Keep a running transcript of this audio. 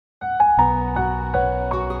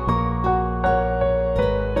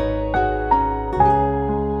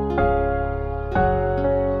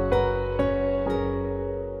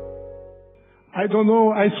don't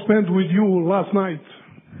know. I spent with you last night.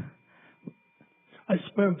 I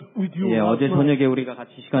spent with you 예, last 어제 night. 저녁에 우리가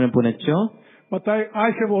같이 시간을 보냈죠. But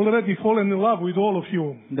I have already fallen in love with all of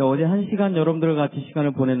you. 근데 어제 1시간 여러분들과 같이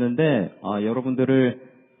시간을 보냈는데,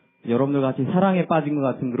 여러분들 같이 사랑에 빠진 것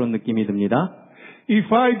같은 그런 느낌이 듭니다.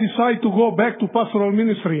 If I decide to go back to pastoral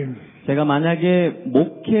ministry, 제가 만약에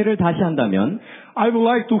목회를 다시 한다면, I would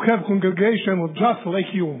like to have congregation just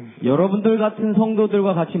like you. 여러분들 같은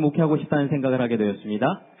성도들과 같이 목회하고 싶다는 생각을 하게 되었습니다.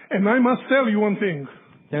 And I must tell you one thing.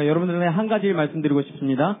 제가 여러분들에게 한 가지를 말씀드리고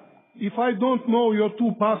싶습니다. If I don't know your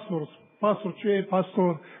two pastors, Pastor Che,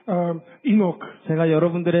 Pastor Enoch, 제가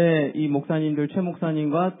여러분들의 이 목사님들, 최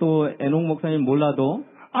목사님과 또 에녹 목사님 몰라도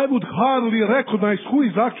I would hardly recognize who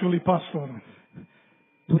is actually pastor.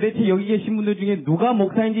 도대체 여기 계신 분들 중에 누가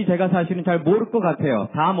목사인지 제가 사실은 잘 모를 것 같아요.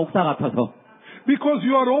 다 목사 같아서. Because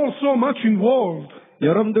you are all so much involved.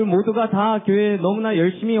 여러분들 모두가 다 교회에 너무나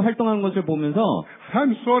열심히 활동하는 것을 보면서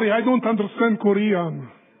I'm sorry, I don't understand Korean.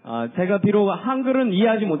 제가 비록 한글은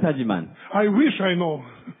이해하지 못하지만 I wish I know.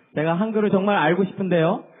 제가 한글을 정말 알고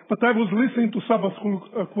싶은데요. But I was listening to Sabbath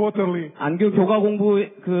School quarterly. 안교 교과 공부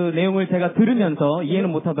그 내용을 제가 들으면서 이해는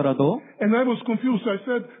못하더라도 And I was confused. I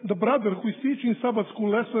said, the brother who is teaching Sabbath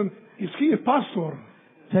School lesson, is he a pastor?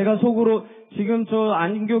 제가 속으로 지금 저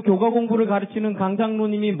안교 교과 공부를 가르치는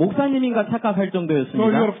강장로님이 목사님인가 착각할 So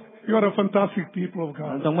정도였습니다. you are a fantastic people of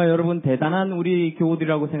God. 정말 여러분 대단한 우리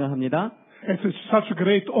교우들이라고 생각합니다. It's such a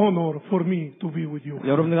great honor for me to be with you.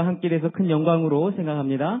 여러분들과 함께 돼서 큰 영광으로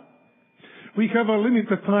생각합니다. We have a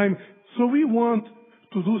limited time, so we want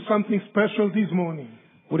to do something special this morning.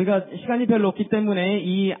 우리가 시간이 별로 없기 때문에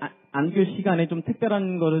이 안교 시간에 좀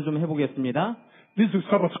특별한 것을 좀 해보겠습니다. This is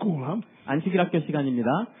Sabbath School, huh? 안식일 학교 시간입니다.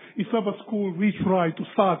 In Sabbath School, we try to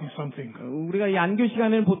study something. 우리가 이 안교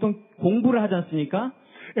시간에는 보통 공부를 하지 않습니까?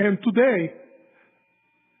 And today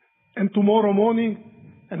and tomorrow morning,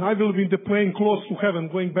 and I will be in the plane close to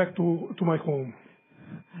heaven, going back to my home.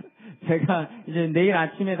 제가 이제 내일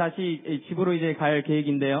아침에 다시 집으로 이제 갈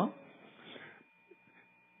계획인데요.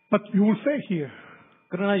 But you will stay here.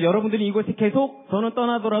 그러나 여러분들이 이곳에 계속 저는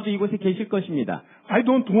떠나더라도 이곳에 계실 것입니다. I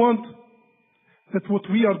don't want that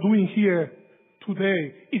what we are doing here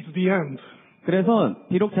today is the end. 그래서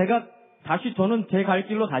비록 제가 다시 저는 제 갈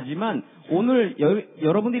길로 가지만 오늘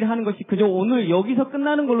여러분들이 하는 것이 그저 오늘 여기서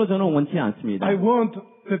끝나는 걸로 저는 원치 않습니다. I want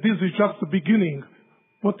that this is just the beginning.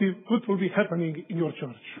 What will be happening in your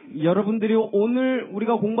church? 여러분들이 오늘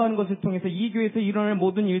우리가 공부하는 것을 통해서 이 교회에서 일어날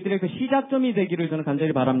모든 일들의 그 시작점이 되기를 저는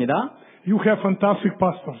간절히 바랍니다. You have fantastic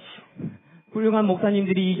pastors. 훌륭한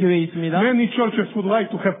목사님들이 이 교회에 있습니다. Many churches would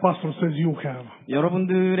like to have pastors as you have.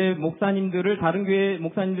 여러분들의 목사님들을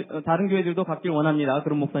다른 교회들도 갖길 원합니다.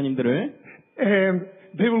 그런 목사님들을. And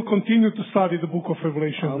they will continue to study the book of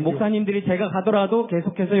Revelation. with you. 목사님들이 제가 가더라도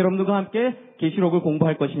계속해서 여러분들과 함께 계시록을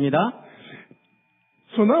공부할 것입니다.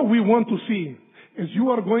 So now we want to see, as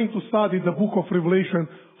you are going to study the book of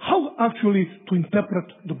Revelation, how actually to interpret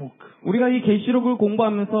the book. 우리가 이 계시록을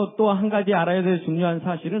공부하면서 또 한 가지 알아야 될 중요한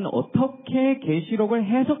사실은 어떻게 계시록을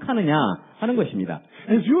해석하느냐 하는 것입니다.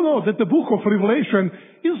 As you know that the book of Revelation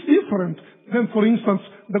is different than, for instance,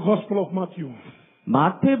 the Gospel of Matthew.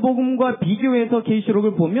 마태복음과 비교해서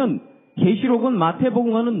계시록을 보면 계시록은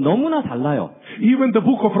마태복음과는 너무나 달라요. Even the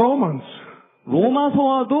book of Romans.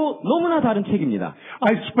 로마서와도 너무나 다른 책입니다.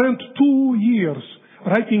 I spent 2 years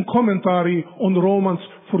writing commentary on Romans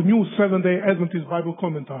for New Seventh-day Adventist Bible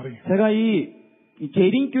Commentary. 제가 이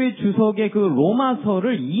계린교회 주석의 그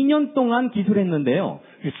로마서를 2년 동안 기술했는데요.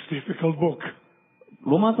 It's a difficult book.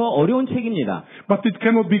 로마서 어려운 책입니다. But it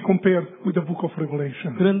cannot be compared with the book of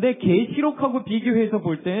Revelation. 그런데 계시록하고 비교해서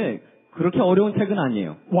볼 때 그렇게 어려운 책은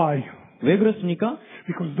아니에요. Why? 왜 그렇습니까?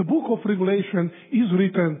 Because the book of Revelation is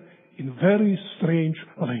written in very strange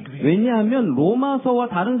language. 왜냐하면 로마서와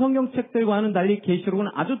다른 성경책들과는 달리 계시록은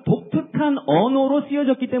아주 독특한 언어로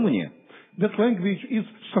쓰여졌기 때문이에요. That language is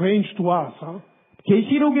strange to us.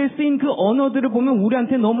 계시록에 쓰인 그 언어들을 보면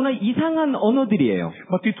우리한테 너무나 이상한 언어들이에요.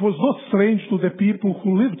 But it was not strange to the people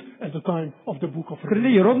who lived at the time of the book of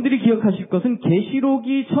그런데 Revelation. 여러분들이 기억하실 것은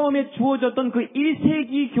계시록이 처음에 주어졌던 그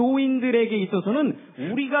 1세기 교인들에게 있어서는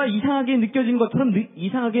우리가 이상하게 느껴진 것처럼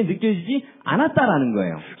이상하게 느껴지지 않았다라는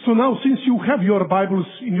거예요. So now, since you have your Bibles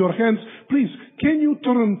in your hands, please, can you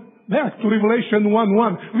turn back to Revelation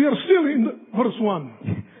 1:1? We are still in verse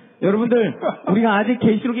 1. 여러분들, 우리가 아직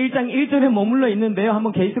계시록 1장 1절에 머물러 있는데요.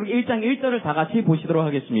 한번 계시록 1장 1절을 다 같이 보시도록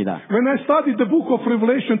하겠습니다. When I studied the book of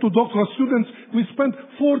Revelation to doctoral students, we spent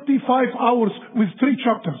 45 hours with 3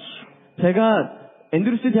 chapters. 제가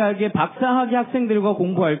앤드루스 대학의 박사학위 학생들과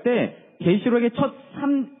공부할 때 계시록의 첫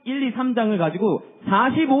 1, 2, 3장을 가지고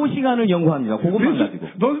 45시간을 연구합니다. 그것만 가지고.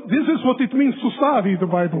 This is what it means to study the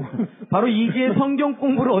Bible. 바로 이게 성경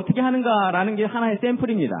공부를 어떻게 하는가라는 게 하나의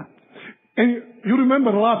샘플입니다. And you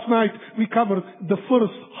remember last night we covered the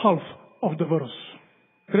first half of the verse.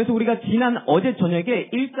 그래서 우리가 지난 어제 저녁에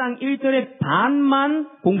 1장 1절의 반만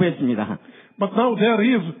공부했습니다. But now there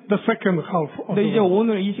is the second half of 근데 the 이제 verse.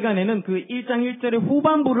 오늘 이 시간에는 그 1장 1절의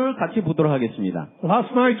후반부를 같이 보도록 하겠습니다.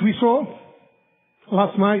 Last night we saw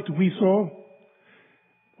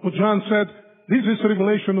what John said, this is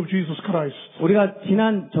revelation of Jesus Christ. 우리가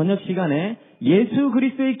지난 저녁 시간에 예수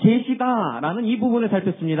그리스도의 계시다라는 이 부분을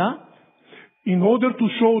살폈습니다. In order to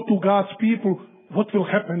show to God's people what will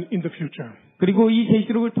happen in the future. 그리고 이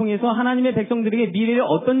계시록을 통해서 하나님의 백성들에게 미래에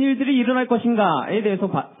어떤 일들이 일어날 것인가에 대해서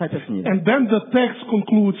살폈습니다. And then the text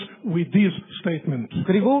concludes with this statement.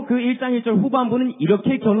 그리고 그 1장 1절 후반부는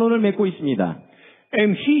이렇게 결론을 맺고 있습니다.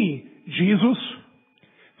 And he, Jesus,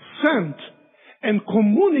 sent and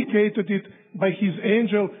communicated it by his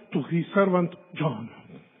angel to his servant John.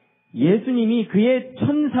 예수님이 그의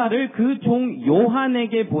천사를 그 종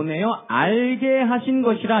요한에게 보내어 알게 하신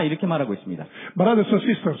것이라 이렇게 말하고 있습니다. Brothers and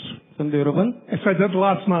sisters, 성도 여러분, as I did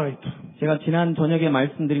last night, 제가 지난 저녁에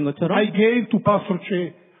말씀드린 것처럼 I gave to Pastor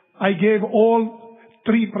Che, I gave all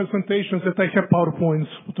three presentations that I have PowerPoints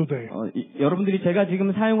today. 여러분들이 제가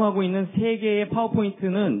지금 사용하고 있는 세 개의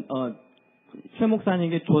파워포인트는 최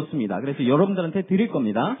목사님에게 줬습니다. 그래서 여러분들한테 드릴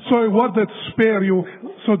겁니다. So I wanted to spare you,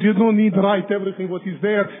 so you don't need to write everything what is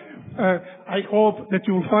there. I hope that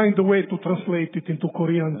you will find a way to translate it into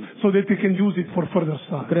Korean so that you can use it for further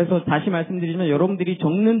study. 그래서 다시 말씀드리면 여러분들이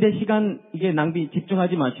적는 데 시간 이게 낭비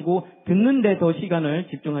집중하지 마시고 듣는 데 더 시간을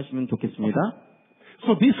집중하시면 좋겠습니다.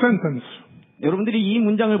 So this sentence 여러분들이 이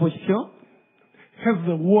문장을 보십시오. has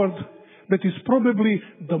the word that is probably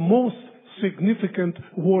the most significant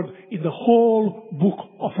word in the whole book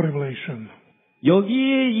of Revelation.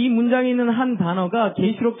 여기에 이 문장에 있는 한 단어가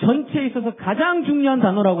계시록 전체에 있어서 가장 중요한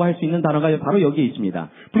단어라고 할 수 있는 단어가 바로 여기에 있습니다.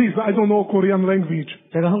 Please, I don't know Korean language,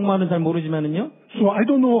 제가 한국말은 잘 모르지만은요. so I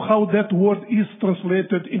don't know how that word is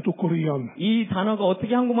translated into Korean. 이 단어가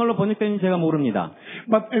어떻게 한국말로 번역되는지 제가 모릅니다.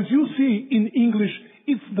 But as you see in English,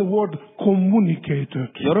 it's the word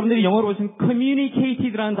communicated. 여러분들이 영어로 보시면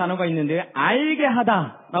communicated라는 단어가 있는데 알게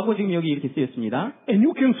하다라고 지금 여기 이렇게 쓰였습니다. And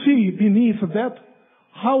you can see beneath that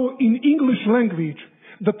how in English language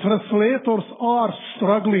the translators are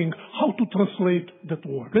struggling how to translate that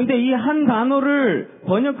word. 그런데 이 한 단어를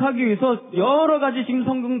번역하기 위해서 여러 가지 지금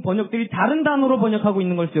성경 번역들이 다른 단어로 번역하고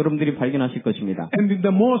있는 것을 여러분들이 발견하실 것입니다. And in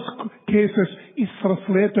the most cases it's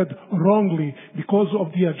translated wrongly because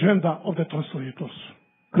of the agenda of the translators.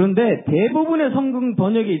 그런데 대부분의 성경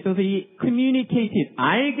번역에 있어서 이 communicated,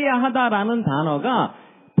 알게 하다라는 단어가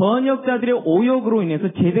번역자들의 오역으로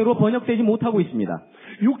인해서 제대로 번역되지 못하고 있습니다.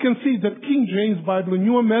 You can see that King James Bible,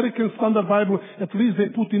 New American Standard Bible, at least they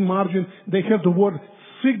put in margin, they have the word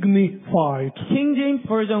signified. 킹 제임스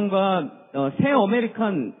버전과 새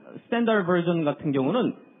아메리칸 스탠다드 버전 같은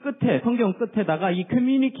경우는 끝에 성경 끝에다가 이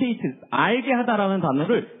communicated, 알게 하다라는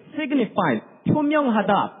단어를 signified,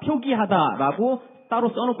 표명하다, 표기하다라고 따로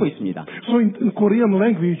써놓고 있습니다. So in Korean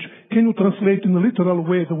language, can you translate in a literal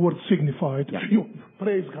way the word signified? Yeah. You,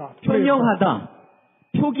 praise God. Praise God. 표명하다,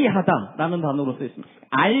 표기하다라는 단어로 쓰여 있습니다.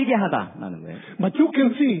 알게 하다라는 거예요. But you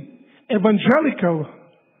can see evangelical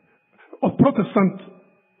or Protestant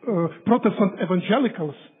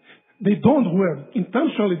evangelicals, they don't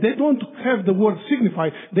intentionally, they don't have the word signify,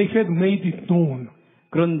 they had made it known.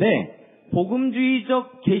 그런데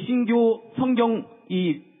복음주의적 개신교 성경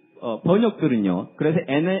번역들은요. 그래서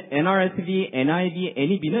NRSV, NIV,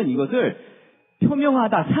 NEB는 이것을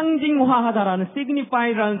표명하다, 상징화하다라는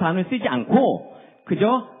signify라는 단어를 쓰지 않고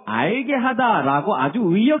그저 알게 하다라고 아주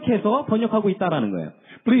의역해서 번역하고 있다라는 거예요.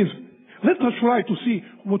 Please, let us try to see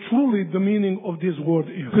what truly the meaning of this word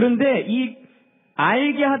is. 그런데 이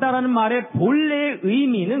알게 하다라는 말의 본래의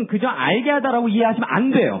의미는 그저 알게 하다라고 이해하시면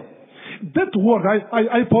안 돼요. That word,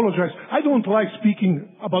 I apologize. I don't like speaking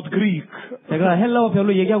about Greek. 제가 헬라어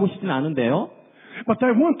별로 얘기하고 싶지는 않은데요. But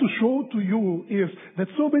I want to show to you is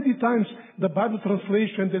that so many times the Bible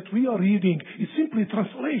translation that we are reading is simply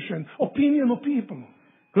translation, opinion of people.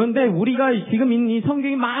 그런데 우리가 지금 있는 이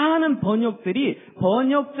성경의 많은 번역들이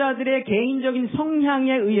번역자들의 개인적인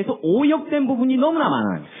성향에 의해서 오역된 부분이 너무나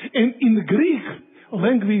많아요. And in the Greek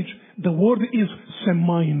language, the word is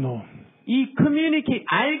semaino. 이 communicate,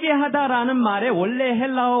 알게 하다라는 말의 원래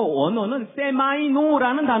헬라어 원어는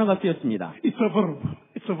세마이노라는 단어가 쓰였습니다. It's a verb.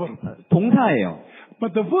 It's a verb. 동사예요.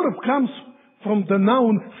 But the verb comes from the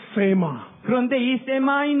noun sema. 그런데 이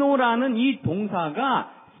세마이노라는 이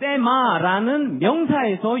동사가 세마라는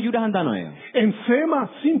명사에서 유래한 단어예요. And sema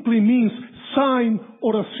simply means sign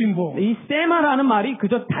or a symbol. 이 세마라는 말이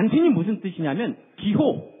그저 단순히 무슨 뜻이냐면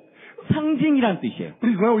기호, 상징이란 뜻이에요.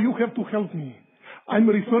 Please now you have to help me. I'm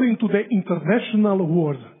referring to the international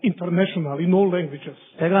word, international in all languages.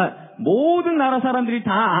 제가 모든 나라 사람들이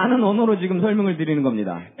다 아는 언어로 지금 설명을 드리는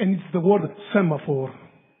겁니다. And it's the word semaphore.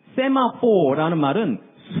 세마포라는 말은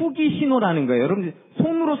수기 신호라는 거예요. 여러분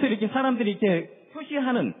손으로서 이렇게 사람들이 이렇게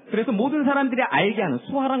표시하는, 그래서 모든 사람들이 알게 하는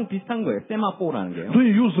수화랑 비슷한 거예요. 세마포라는 게요. Do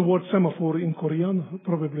you use the word semaphore in Korean?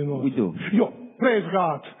 Probably not. We do. Yo, praise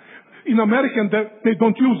God. In American, they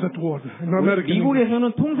don't use that word. In American English.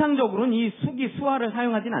 미국에서는 통상적으로는 이 수기 수화를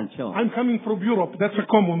사용하진 않죠. I'm coming from Europe. That's a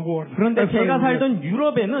common word. 그런데 That's 제가 a- 살던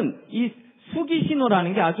유럽에는 이 수기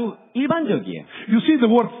신호라는 게 아주 일반적이에요. You see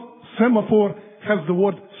the word semaphore has the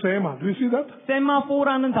word sema. Do you see that?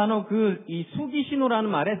 세마포라는 단어, 이 수기 신호라는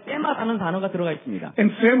말에 세마라는 단어가 들어가 있습니다.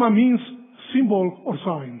 And sema means symbol or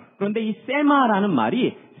sign. 그런데 이 세마라는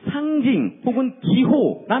말이 상징 혹은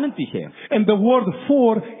기호라는 뜻이에요. And the word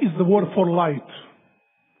for is the word for light.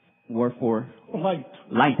 Word for Light.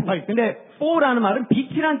 light. Light. 근데 for라는 말은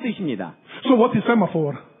빛이란 뜻입니다. So what is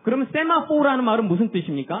semaphore? 그러면 세마포라는 말은 무슨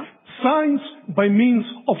뜻입니까? Signs by means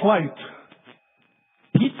of light.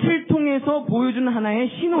 빛을 통해서 보여주는 하나의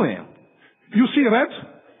신호예요. You see red?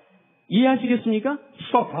 이해하시겠습니까?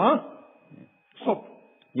 Stop, huh? Stop.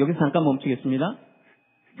 여기서 잠깐 멈추겠습니다.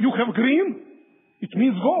 You have green? It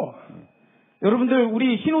means go. 여러분들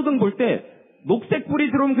우리 신호등 볼 때 녹색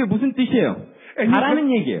불이 들어오면 그게 무슨 뜻이에요?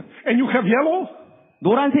 가라는 얘기예요. And you have yellow?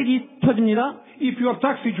 노란색이 켜집니다. If you are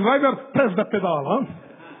taxi driver, press the pedal, huh?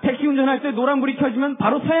 택시 운전할 때 노란불이 켜지면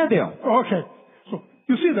바로 서야 돼요. Okay. So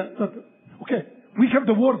you see that okay. We have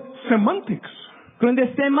the word semantics.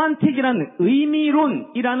 그런데 세만틱이라는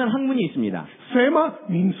의미론이라는 학문이 있습니다. Sema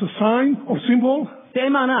means a sign or symbol.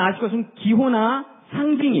 세마는 아실 것은 기호나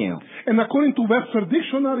상징이에요. And according to Webster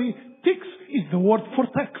Dictionary, tics is the word for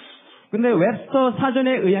text. 근데 웹스터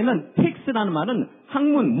사전에 의하면 텍스라는 말은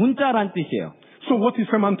학문, 문자란 뜻이에요. So what is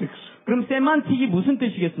semantics? 그럼 세만틱이 무슨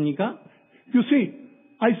뜻이겠습니까? You see,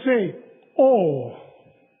 I say, oh.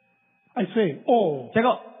 I say, oh.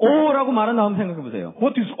 제가 오라고 말한 다음 생각해 보세요.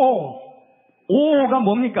 What is oh? 오가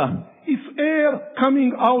뭡니까? It's air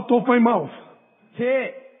coming out of my mouth.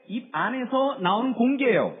 제 입 안에서 나오는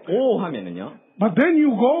공기예요. 오 하면은요. But then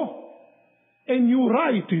you go and you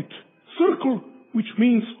write it. Circle, which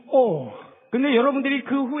means oh. 근데 여러분들이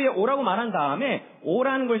그 후에 오라고 말한 다음에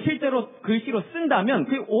오라는 걸 실제로 글씨로 쓴다면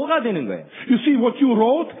그게 오가 되는 거예요. You see what you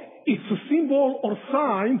wrote? It's a symbol or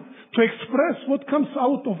sign to express what comes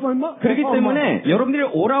out of my mouth. 그렇기 때문에 여러분들이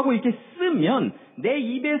오라고 이렇게 쓰면 내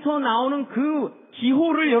입에서 나오는 그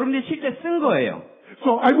기호를 여러분들이 실제 쓴 거예요.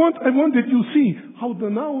 So I want that you see how the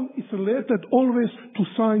noun is related always to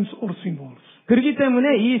signs or symbols. 그렇기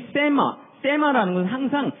때문에 이 세마라는 건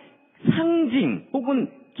항상 상징 혹은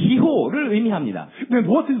기호를 의미합니다. Then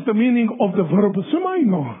what is the meaning of the verb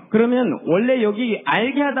semaino? 그러면 원래 여기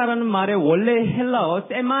알게 하다라는 말의 원래 헬라어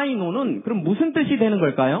세마이노는 그럼 무슨 뜻이 되는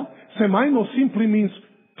걸까요? Semaino simply means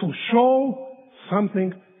to show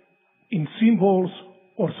something in symbols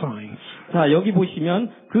or signs. 자, 여기 보시면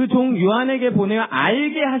그 종 요한에게 보내어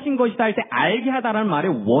알게 하신 것이다 할 때 알게 하다라는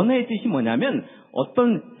말의 원어의 뜻이 뭐냐면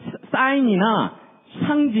어떤 사인이나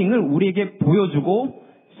상징을 우리에게 보여주고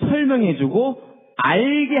설명해주고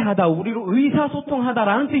알게 하다, 우리로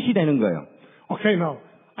의사소통하다라는 뜻이 되는 거예요. Okay, now,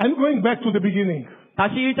 I'm going back to the beginning.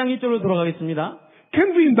 다시 1장 1절로 돌아가겠습니다.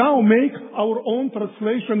 Can we now make our own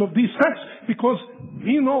translation of this text? Because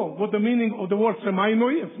we know what the meaning of the word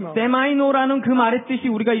semaino is now. 세마이노라는 그 말의 뜻이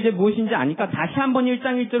우리가 이제 무엇인지 아니까 다시 한번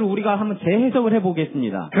 1장 1절을 우리가 한번 재해석을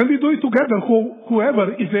해보겠습니다. Can we do it together,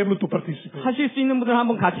 whoever is able to participate? 하실 수 있는 분들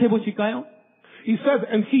한번 같이 해보실까요? He said,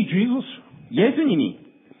 and he, Jesus, 예수님이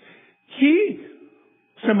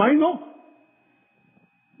semaino,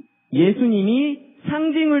 예수님이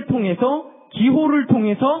상징을 통해서 기호를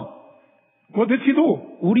통해서 what did he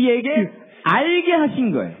do? 우리에게 알게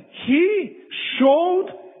하신 거예요. He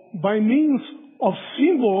showed by means of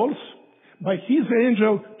symbols by his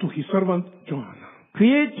angel to his servant John.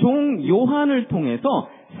 그의 종 요한을 통해서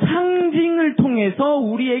상징을 통해서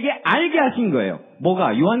우리에게 알게 하신 거예요.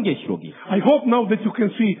 뭐가? 요한계시록이. I hope now that you can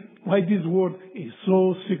see why this word is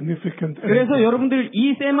so significant. 그래서 여러분들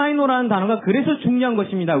이 세마이노라는 단어가 그래서 중요한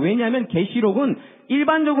것입니다. 왜냐하면 계시록은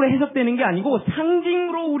일반적으로 해석되는 게 아니고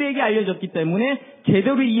상징으로 우리에게 알려졌기 때문에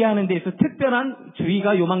제대로 이해하는 데 있어서 특별한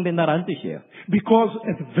주의가 요망된다라는 뜻이에요. Because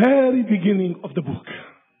at the very beginning of the book,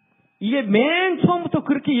 이게 맨 처음부터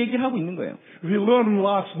그렇게 얘기를 하고 있는 거예요. we learned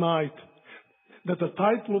last night that the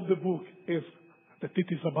title of the book is that it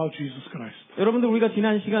is about Jesus Christ. 여러분들 우리가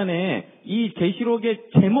지난 시간에 이 계시록의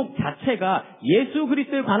제목 자체가 예수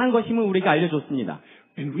그리스도에 관한 것임을 우리가 알려줬습니다.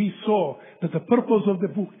 And we saw that the purpose of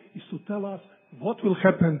the book is to tell us what will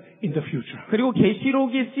happen in the future. 그리고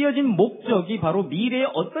계시록이 쓰여진 목적이 바로 미래에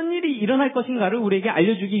어떤 일이 일어날 것인가를 우리에게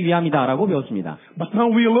알려주기 위함이다라고 배웠습니다. But now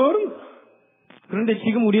we learn 그런데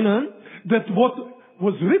지금 우리는 that what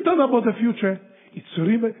was written about the future, it's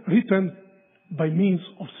written by means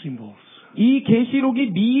of symbols. 이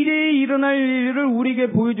계시록이 미래에 일어날 일을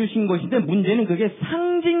우리에게 보여주신 것인데 문제는 그게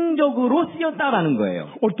상징적으로 쓰였다라는 거예요.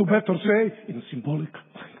 Or to better say, in symbolic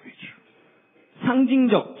language.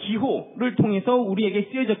 상징적 기호를 통해서 우리에게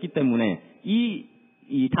쓰여졌기 때문에 이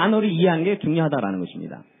단어를 이해하는 게 중요하다라는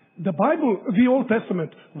것입니다. The Bible, the Old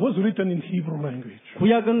Testament, was written in Hebrew language.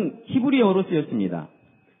 구약은 히브리어로 쓰였습니다.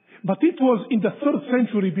 But it was in the 3rd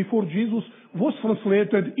century before Jesus was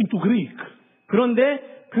translated into Greek. 그런데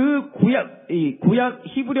그 구약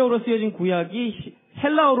히브리어로 쓰여진 구약이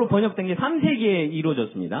헬라어로 번역된 게 3세기에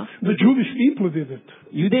이루어졌습니다. The Jewish people did it.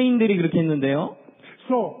 유대인들이 그렇게 했는데요.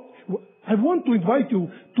 So, I want to invite you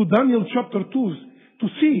to Daniel chapter 2 to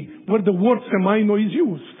see where the word semaino is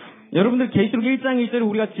used. 여러분들 계시록 1장 1절에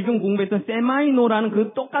우리가 지금 공부했던 세마이노라는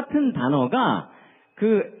그 똑같은 단어가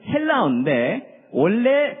그 헬라어인데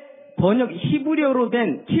원래 번역 히브리어로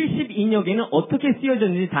된 72역에는 어떻게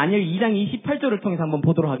쓰여졌는지 다니엘 2장 28절을 통해서 한번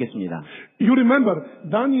보도록 하겠습니다. You remember,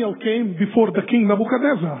 Daniel came before the king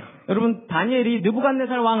Nebuchadnezzar 여러분 다니엘이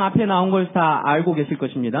느부갓네살 왕 앞에 나온 걸 다 알고 계실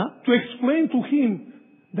것입니다. to explain to him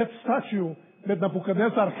that statue that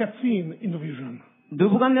Nebuchadnezzar had seen in the vision.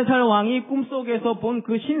 느부갓네살 왕이 꿈속에서 본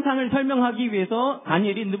그 신상을 설명하기 위해서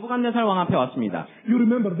다니엘이 느부갓네살 왕 앞에 왔습니다. You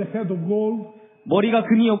remember the head of gold, 머리가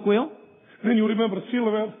금이었고요. then you remember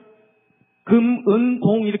silver, 금, 은,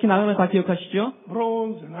 동 이렇게 나가는 거 다 기억하시죠?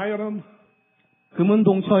 bronze, and iron. 금은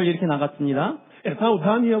동철 이렇게 나갔습니다. And now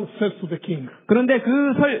Daniel says to the king, 그런데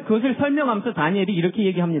그것을 설명하면서 다니엘이 이렇게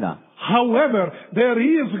얘기합니다. however, there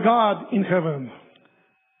is God in heaven.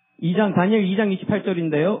 다니엘 2장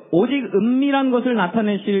 28절인데요. 오직 은밀한 것을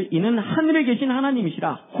나타내실 이는 하늘에 계신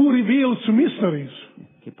하나님이시라. Who reveals mysteries.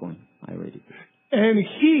 Keep going. I read it. And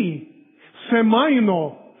he,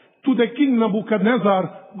 semaino, to the king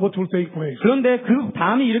Nebuchadnezzar, what will take place. 그런데 그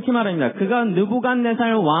다음에 이렇게 말합니다. 그가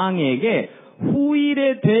느부갓네살 왕에게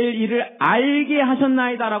후일에 될 일을 알게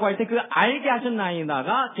하셨나이다라고 할 때 그 알게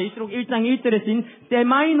하셨나이다가 계시록 1장 1절에 쓰인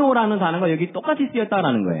세마이노라는 단어가 여기 똑같이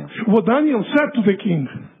쓰였다라는 거예요. What Daniel said to the king,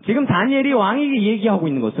 지금 다니엘이 왕에게 얘기하고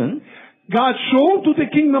있는 것은 God showed to the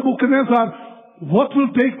king Nebuchadnezzar what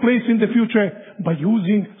will take place in the future by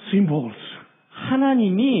using symbols.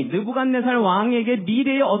 하나님이 느부갓네살 왕에게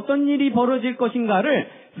미래에 어떤 일이 벌어질 것인가를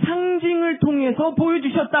상징을 통해서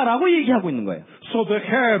보여주셨다라고 얘기하고 있는 거예요. So the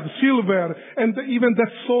head, silver, and even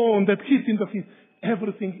that stone that hit in the feet,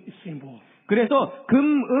 everything is symbol. 그래서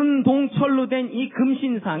금, 은, 동, 철로 된 이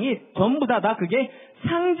금신상이 전부 다 그게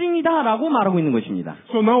상징이다라고 말하고 있는 것입니다.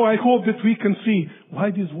 So now I hope that we can see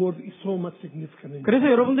why this word is so much significant. 그래서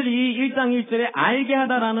여러분들이 이 1장 1절에 알게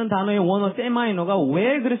하다라는 단어의 원어 세마이노가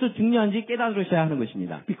왜 그래서 중요한지 깨달으셔야 하는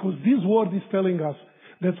것입니다. Because this word is telling us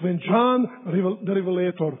that when John, the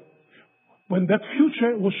Revelator, when that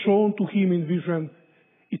future was shown to him in vision,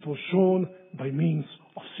 it was shown by means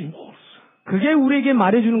of symbols. 그게 우리에게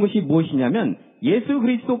말해주는 것이 무엇이냐면 예수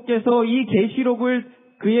그리스도께서 이 계시록을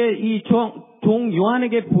그의 이 종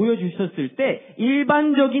요한에게 보여주셨을 때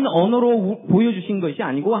일반적인 언어로 보여주신 것이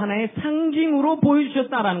아니고 하나의 상징으로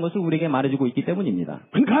보여주셨다라는 것을 우리에게 말해주고 있기 때문입니다.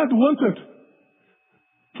 When God wanted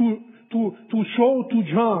to show to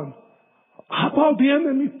John about the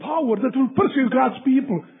enemy power that will pursue God's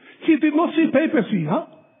people, he did not see papacy, huh?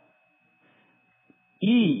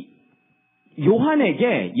 이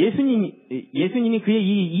요한에게 예수님이 그의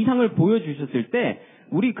이 이상을 보여주셨을 때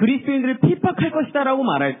우리 그리스도인들을 핍박할 것이다라고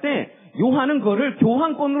말할 때 요한은 그거를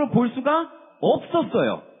교황권으로 볼 수가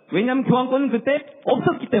없었어요. 왜냐하면 교황권은 그때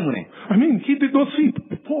없었기 때문에. I mean, he did not see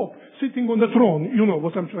Pope sitting on the throne. You know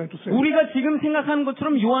what I'm trying to say. 우리가 지금 생각하는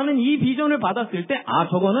것처럼 요한은 이 비전을 받았을 때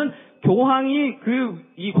저거는 교황이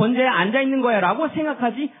이 권좌에 앉아 있는 거야라고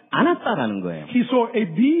생각하지 않았다라는 거예요. He saw a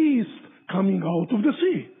beast coming out of the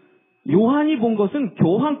sea. 요한이 본 것은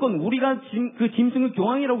교황권, 우리가 그 짐승을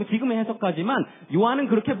교황이라고 지금은 해석하지만 요한은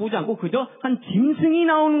그렇게 보지 않고 그저 한 짐승이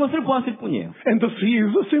나오는 것을 보았을 뿐이에요. And the sea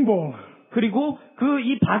is a symbol. 그리고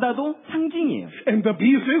이 바다도 상징이에요. And the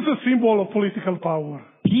beast is a symbol of political power.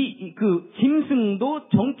 그 짐승도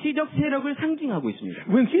정치적 세력을 상징하고 있습니다.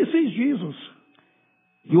 When he sees Jesus,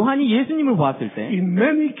 요한이 예수님을 보았을 때 in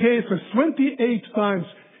many cases, 28 times,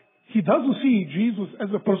 he doesn't see Jesus as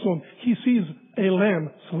a person. He sees a lamb,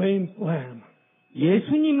 slain lamb.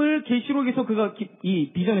 예수님을 계시록에서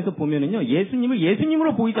이 비전에서 보면은요, 예수님을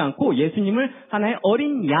예수님으로 보이지 않고 예수님을 하나의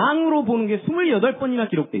어린 양으로 보는 게 28번이나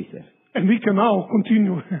기록되어 있어요. And we can now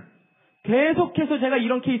continue. 계속해서 제가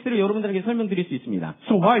이런 케이스를 여러분들에게 설명드릴 수 있습니다.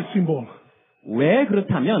 So why symbol? 왜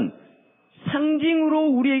그렇다면 상징으로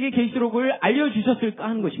우리에게 계시록을 알려주셨을까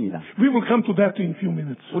하는 것입니다. We will come to that in a few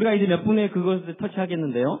minutes. 우리가 이제 몇 분에 그것을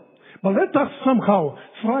터치하겠는데요. But let us somehow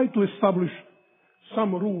try to establish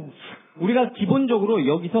some rules. 우리가 기본적으로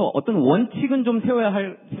여기서 어떤 원칙은 좀 세워야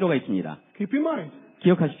할 필요가 있습니다. Keep in mind,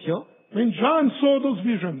 기억하십시오. when John saw those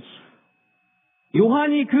visions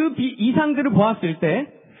요한이 그 이상들을 보았을 때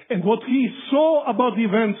and what he saw about the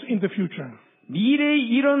events in the future, 미래에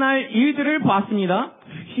일어날 일들을 봤습니다.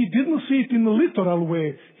 he didn't see it in a literal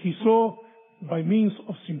way. He saw by means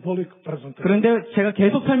of symbolic presentation. 그런데 제가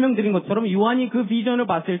계속 설명드린 것처럼 요한이 그 비전을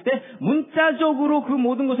봤을 때 문자적으로 그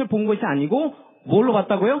모든 것을 본 것이 아니고 뭘로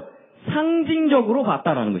봤다고요? 상징적으로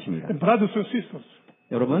봤다라는 것입니다. And brothers and sisters,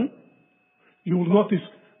 여러분, you will notice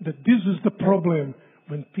that this is the problem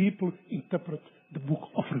when people interpret the book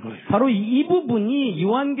of Revelation. 바로 이 부분이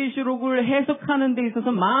요한계시록을 해석하는 데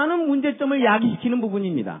있어서 많은 문제점을 야기시키는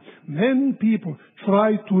부분입니다. Many people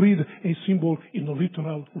try to read a symbol in a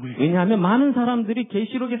literal way. 왜냐하면 많은 사람들이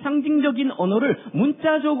계시록의 상징적인 언어를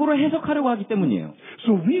문자적으로 해석하려고 하기 때문이에요.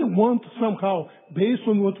 So we want somehow, based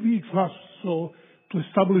on what we just saw, to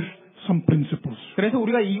establish some principles. 그래서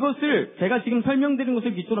우리가 이것을 제가 지금 설명드린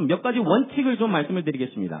것을 기초로 몇 가지 원칙을 좀 말씀을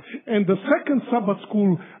드리겠습니다. And the second Sabbath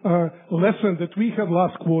school lesson that we had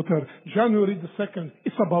last quarter, January the 2nd,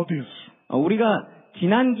 it's about this. 우리가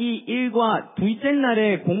지난기 1과 둘째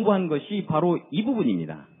날에 공부한 것이 바로 이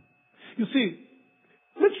부분입니다. You see,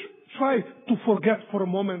 let's try to forget for a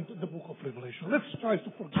moment the book of Revelation. Let's try to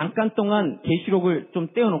forget. 잠깐 동안 계시록을 좀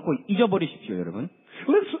떼어놓고 잊어버리십시오, 여러분.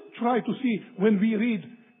 Let's try to see when we read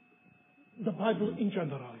the Bible in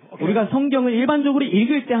general. Okay? 우리가 성경을 일반적으로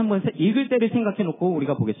읽을 때 한번 읽을 때를 생각해 놓고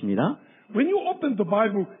우리가 보겠습니다. When you open the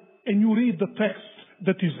Bible and you read the text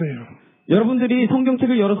that is there, 여러분들이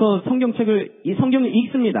성경책을 열어서 이 성경을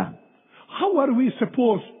읽습니다. how are we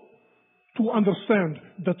supposed to understand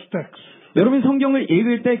that text? 여러분 성경을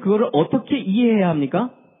읽을 때 그거를 어떻게 이해해야 합니까?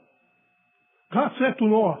 God said to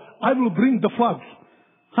Noah, I will bring the flood.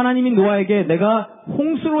 하나님이 노아에게 내가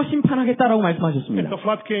홍수로 심판하겠다라고 And 말씀하셨습니다. the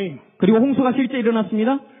flood came. 그리고 홍수가 실제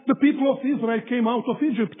일어났습니다. The people of Israel came out of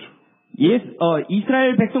Egypt.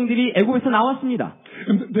 이스라엘 백성들이 애굽에서 나왔습니다.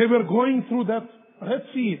 And they were going through that Red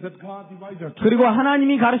Sea that God divided. 그리고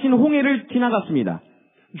하나님이 가르신 홍해를 지나갔습니다.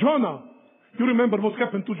 Jonah, you remember what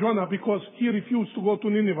happened to Jonah because he refused to go to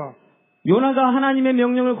Nineveh. 요나가 하나님의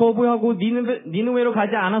명령을 거부하고 니느웨로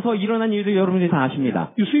가지 않아서 일어난 일들 여러분들이 다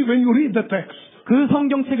아십니다. You see, when you read the text, 그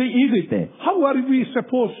성경책을 읽을 때 how are we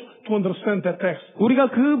supposed to understand that text? 우리가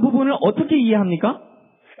그 부분을 어떻게 이해합니까?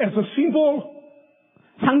 As a symbol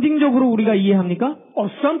상징적으로 우리가 이해합니까? or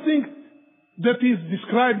something that is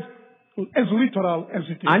described as literal as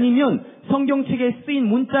it is? 아니면 성경책에 쓰인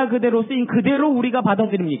문자 그대로 쓰인 그대로 우리가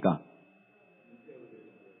받아들입니까?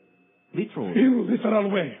 Literal. In a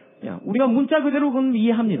literal way. 우리가 문자 그대로 그건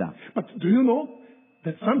이해합니다. But do you know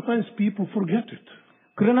that sometimes people forget it?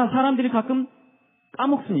 그러나 사람들이 가끔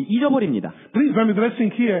까먹습니다. 잊어버립니다. Please, I'm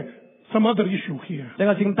addressing here some other issue here.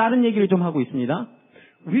 제가 지금 다른 얘기를 좀 하고 있습니다.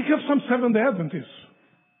 We have some Seventh-day Adventists,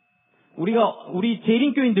 우리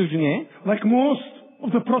재림교인들 중에 like most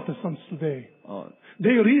of the Protestants today.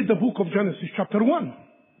 They read the book of Genesis chapter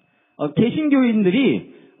 1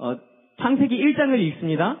 개신교인들이 창세기 1장을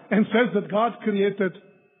읽습니다. and says that God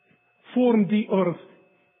formed the earth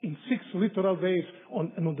in 6 literal days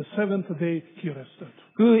and on the 7th day he rested.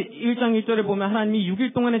 그 1장 1절에 보면 하나님이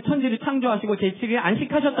 6일 동안에 천지를 창조하시고 제7일에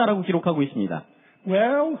안식하셨다라고 기록하고 있습니다.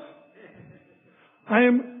 Well, I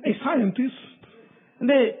am a scientist.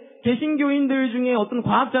 근데 개신교인들 중에 어떤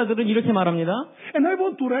과학자들은 이렇게 말합니다. And I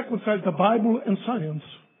want to reconcile the Bible and science.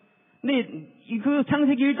 근데 그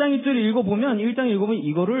창세기 1장 1절을 읽어보면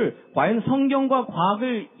이거를 과연 성경과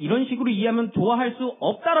과학을 이런 식으로 이해하면 좋아할 수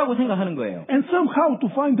없다라고 생각하는 거예요. And somehow to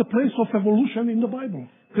find the place of evolution in the Bible.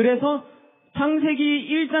 그래서 창세기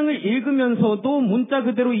 1장을 읽으면서도 문자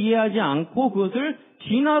그대로 이해하지 않고 그것을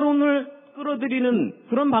진화론을 끌어들이는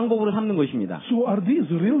그런 방법으로 삼는 것입니다. So are these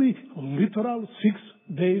really literal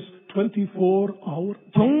 6 days, 24 hours?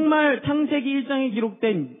 정말 창세기 1장에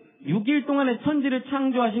기록된 6일 동안에 천지를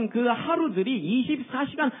창조하신 그 하루들이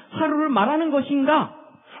 24시간 하루를 말하는 것인가?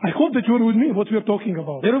 I hope that you are with me what we are talking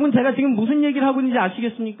about. 여러분 제가 지금 무슨 얘기를 하고 있는지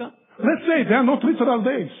아시겠습니까? Let's say they are not literal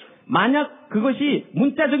days. 만약 그것이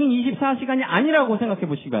문자적인 24시간이 아니라고 생각해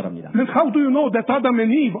보시기 바랍니다. Then how do you know that Adam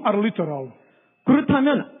and Eve are literal?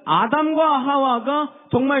 그렇다면 아담과 하와가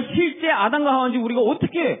정말 실제 아담과 하와인지 우리가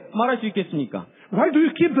어떻게 말할 수 있겠습니까? Why do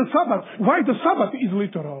you keep the Sabbath? Why the Sabbath is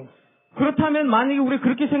literal? 그렇다면 만약에 우리가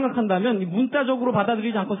그렇게 생각한다면 문자적으로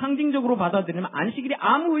받아들이지 않고 상징적으로 받아들이면 안식일이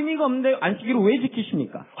아무 의미가 없는데 안식일을 왜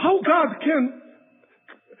지키십니까? How God can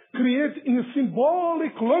create in a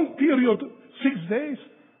symbolic long period 6 days?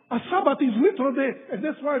 A Sabbath is literal day, and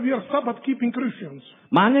that's why we are Sabbath-keeping Christians.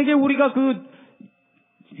 만약에 우리가 그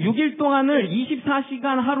 6일 동안을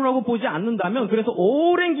 24시간 하루라고 보지 않는다면 그래서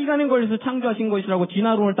오랜 기간에 걸려서 창조하신 것이라고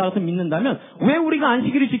진화론을 따라서 믿는다면 왜 우리가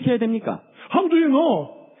안식일을 지켜야 됩니까? How do you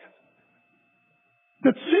know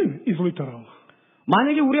that sin is literal?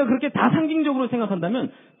 만약에 우리가 그렇게 다 상징적으로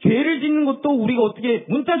생각한다면 죄를 짓는 것도 우리가 어떻게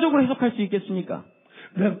문자적으로 해석할 수 있겠습니까?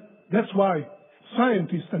 That's why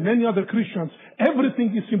scientists and many other Christians,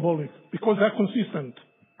 everything is symbolic because they're consistent.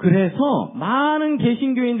 그래서 많은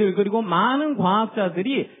개신교인들 그리고 많은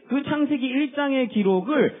과학자들이 그 창세기 1장의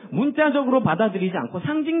기록을 문자적으로 받아들이지 않고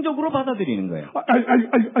상징적으로 받아들이는 거예요.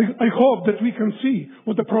 I hope that we can see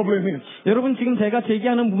what the problem is. 여러분 지금 제가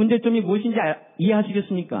제기하는 문제점이 무엇인지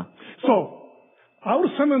이해하시겠습니까? So, our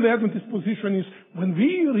Seventh-day Adventist position is when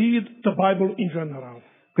we read the Bible in general,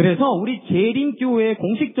 그래서 우리 재림교회의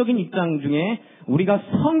공식적인 입장 중에 우리가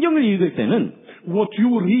성경을 읽을 때는 what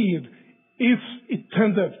you read is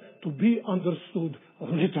intended to be understood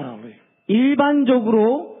literally.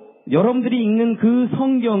 일반적으로 여러분들이 읽는 그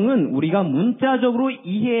성경은 우리가 문자적으로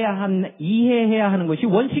이해해야 하는 것이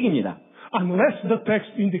원칙입니다. Unless the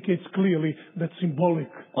text indicates clearly that symbolic.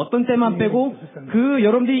 어떤 때만 빼고 그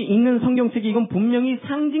여러분들이 읽는 성경책이 이건 분명히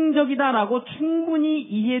상징적이다라고 충분히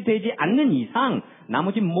이해되지 않는 이상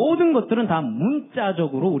나머지 모든 것들은 다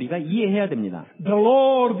문자적으로 우리가 이해해야 됩니다. The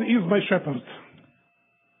Lord is my shepherd.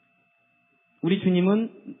 우리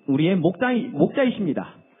주님은 우리의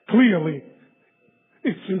목자이십니다. Clearly,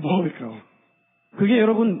 it's symbolical. 그게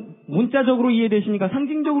여러분 문자적으로 이해되십니까?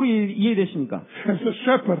 상징적으로 이해되십니까? As the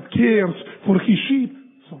shepherd cares for his sheep,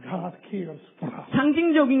 so God cares for us.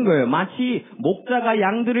 상징적인 거예요. 마치 목자가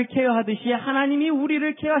양들을 케어하듯이 하나님이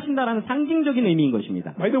우리를 케어하신다라는 상징적인 의미인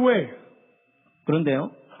것입니다. By the way,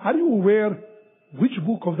 그런데요. are you aware which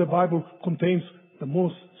book of the Bible contains the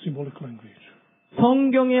most symbolic language?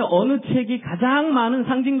 성경의 어느 책이 가장 많은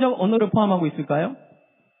상징적 언어를 포함하고 있을까요?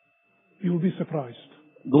 You will be surprised.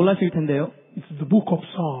 놀라실 텐데요. It's the book of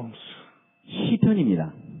Psalms.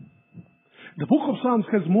 시편입니다. The book of Psalms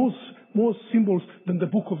has more symbols than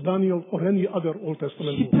the book of Daniel or any other Old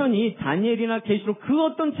Testament book. 시편이 다니엘이나 계시록 그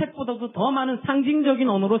어떤 책보다도 더 많은 상징적인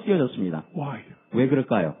언어로 쓰여졌습니다. Why? 왜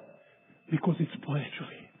그럴까요? Because it's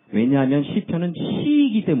poetry. 왜냐하면 시편은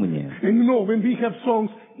시이기 때문이에요. And you know, when we have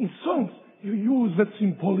songs, in songs, you use that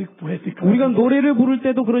symbolic poetic 우리가 language. 노래를 부를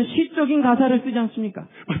때도 그런 시적인 가사를 쓰지 않습니까?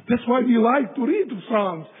 But that's why we like to read the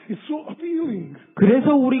Psalms. It's so appealing.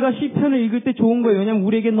 그래서 우리가 시편을 읽을 때 좋은 거예요. 왜냐하면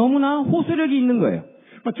우리에게 너무나 호소력이 있는 거예요.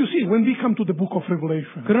 But you see, when we come to the book of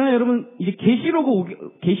Revelation, 그러나 여러분 이제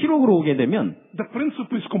계시록으로 오게 되면 the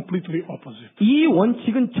principle is completely opposite. 이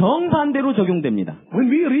원칙은 정반대로 적용됩니다. When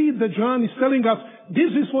we read that John is telling us,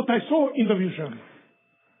 this is what I saw in the vision.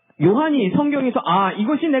 요한이 성경에서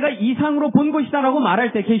이것이 내가 이상으로 본 것이다라고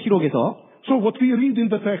말할 때 계시록에서 So what we read in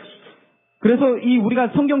the text, 그래서 우리가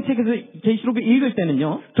성경책에서 계시록을 읽을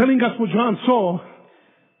때는요. telling us what John saw,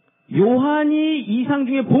 요한이 이상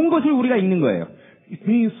중에 본 것을 우리가 읽는 거예요. it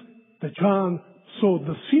means that John saw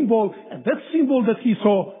the symbol, and that symbol that he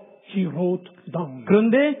saw, he wrote down.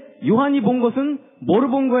 그런데 요한이 본 것은 뭐를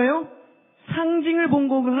본 거예요? 상징을 본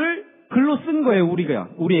것을 글로 쓴 거예요.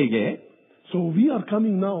 우리에게. So we are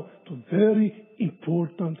coming now to very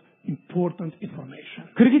important information.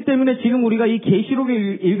 그렇기 때문에 지금 우리가 이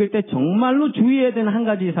계시록을 읽을 때 정말로 주의해야 되는 한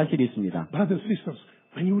가지 사실이 있습니다. Brothers and sisters,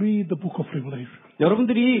 when you read the book of Revelation,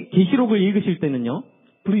 여러분들이 계시록을 읽으실 때는요.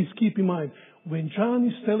 please keep in mind, when John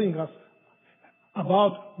is telling us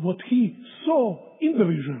about what he saw in the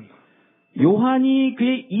vision, 요한이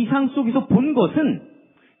그의 이상 속에서 본 것은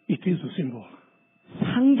it is a symbol.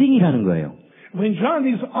 상징이라는 거예요. When John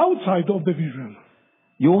is outside of the vision,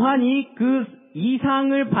 요한이 그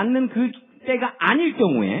이상을 받는 그 때가 아닐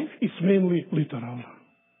경우에 it's mainly literal.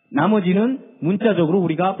 나머지는 문자적으로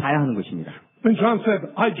우리가 봐야 하는 것입니다. When John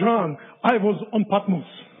said, John, I was on Patmos.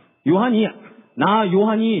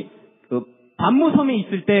 요한이 그 반모섬에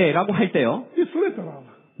있을 때라고 할 때요. It's literal.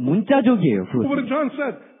 문자적이에요. Or when John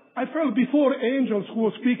said, I fell before angels who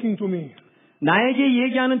were speaking to me. 나에게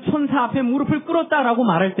얘기하는 천사 앞에 무릎을 꿇었다라고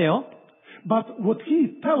말할 때요. But what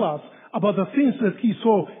he tell us about the things that he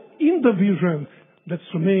saw in the vision, that's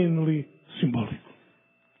mainly symbolic.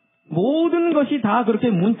 모든 것이 다 그렇게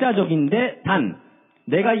문자적인데 단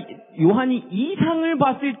내가 요한이 이상을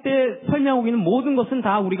봤을 때 설명하고 있는 모든 것은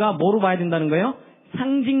다 우리가 뭐로 봐야 된다는 거예요?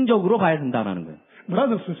 상징적으로 봐야 된다는 거예요.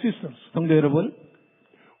 Brothers and sisters, 성도 여러분,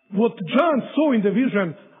 what John saw in the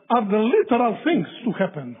vision are the literal things to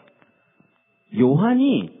happen.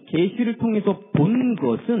 요한이 계시를 통해서 본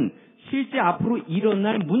것은 실제 앞으로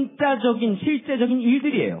일어날 문자적인 실제적인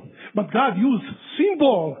일들이에요. But God used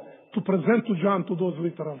symbol to present to John to those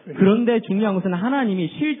literal things. 그런데 중요한 것은 하나님이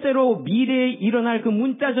실제로 미래에 일어날 그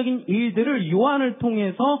문자적인 일들을 요한을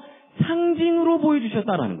통해서 상징으로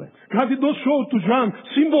보여주셨다라는 거예요. God did not show to John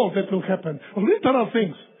symbols that will happen, literal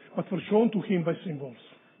things, but were shown to him by symbols.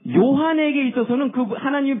 요한에게 있어서는 그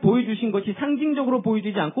하나님이 보여주신 것이 상징적으로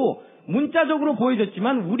보여지지 않고 문자적으로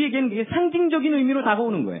보여졌지만 우리에게는 그게 상징적인 의미로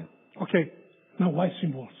다가오는 거예요. Okay, now why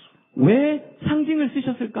symbols? 왜 상징을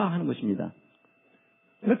쓰셨을까 하는 것입니다.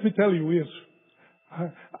 Let me tell you is,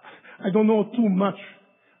 I don't know too much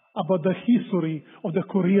about the history of the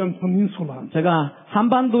Korean Peninsula. 제가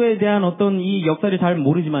한반도에 대한 어떤 이 역사를 잘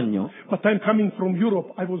모르지만요. But I'm coming from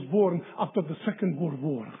Europe. I was born after the Second World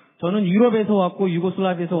War. 저는 유럽에서 왔고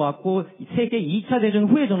유고슬라비아에서 왔고 세계 2차 대전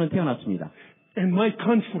후에 저는 태어났습니다. And my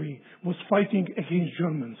country was fighting against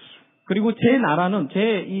Germans. 그리고 제 나라는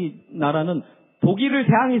독일을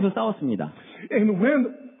대항해서 싸웠습니다. And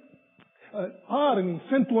when army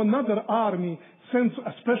sent to another army sends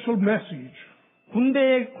a special message,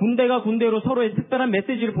 군대가 군대로 서로의 특별한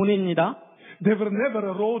메시지를 보냅니다. they were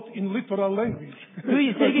never wrote in literal language.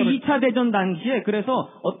 그 세계 2차 대전 당시에 그래서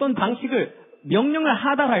어떤 방식을 명령을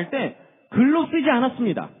하달할 때 글로 쓰지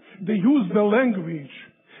않았습니다. They used the language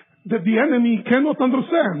that the enemy cannot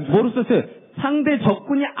understand. 뭐로 썼어요? 상대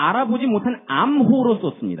적군이 알아보지 못한 암호로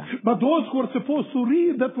썼습니다. But those who are supposed to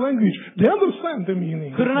read that language, they understand the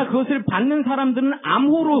meaning. 그러나 그것을 받는 사람들은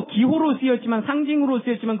암호로, 기호로 쓰였지만 상징으로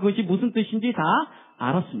쓰였지만 그것이 무슨 뜻인지 다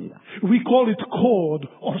알았습니다. We call it code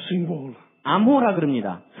or symbol. 암호라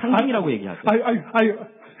그럽니다. 상징이라고 얘기하죠.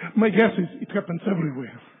 My guess is it happens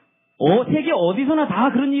everywhere. 세계 어디서나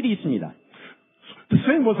다 그런 일이 있습니다. The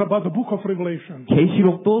same was about the book of Revelation.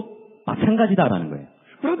 계시록도 마찬가지다라는 거예요.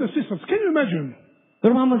 Brothers and sisters, can you imagine?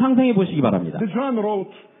 여러분 한번 상상해 보시기 바랍니다. That John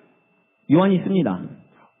wrote, 요한이 씁니다.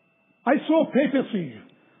 I saw papacy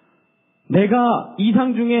내가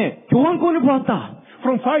이상 중에 교황권을 보았다.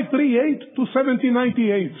 from 538 to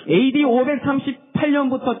 1798. AD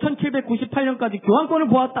 538년부터 1798년까지 교황권을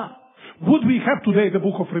보았다. Would we have today the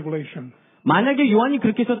book of Revelation? 만약에 요한이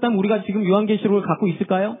그렇게 썼다면 우리가 지금 요한계시록을 갖고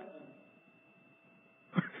있을까요?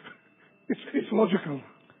 It's logical.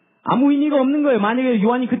 아무 의미가 없는 거예요. 만약에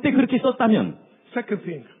요한이 그때 그렇게 썼다면. Second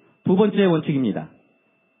thing, 두 번째 원칙입니다.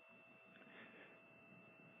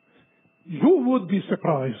 you would be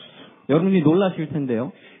surprised 여러분이 놀라실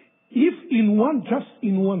텐데요. if just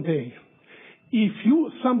in one day, if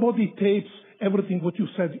somebody tapes everything what you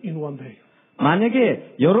said in one day.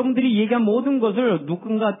 만약에 여러분들이 얘기한 모든 것을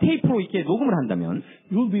누군가 테이프로 이렇게 녹음을 한다면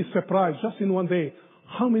You'll be surprised just in one day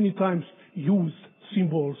how many times used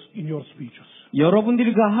symbols in your speeches.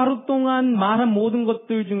 여러분들이 그 하루 동안 말한 모든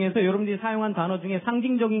것들 중에서 여러분들이 사용한 단어 중에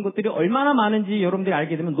상징적인 것들이 얼마나 많은지 여러분들이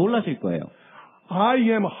알게 되면 놀라실 거예요. I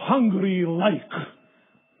am hungry like.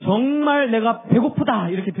 정말 내가 배고프다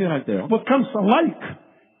이렇게 표현할 때요. What comes like?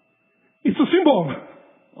 It's a symbol.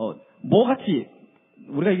 뭐같이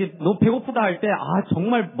우리가 이게 너 배고프다 할 때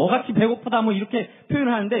정말 뭐같이 배고프다 뭐 이렇게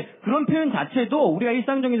표현을 하는데 그런 표현 자체도 우리가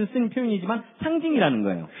일상적에서 쓰는 표현이지만 상징이라는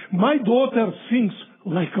거예요. My daughter sings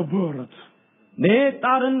like a bird. 내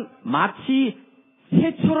딸은 마치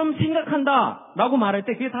새처럼 생각한다라고 말할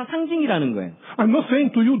때 그게 다 상징이라는 거예요. I'm not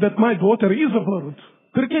saying to you that my daughter is a bird.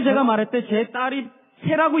 그렇게 제가 말할 때 제 딸이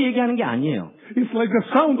새라고 얘기하는 게 아니에요. It's like the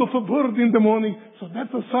sound of a bird in the morning. So that's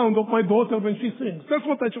the sound of my daughter when she sings. That's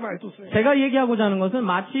what I try to say. 제가 얘기하고자 하는 것은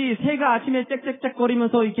마치 새가 아침에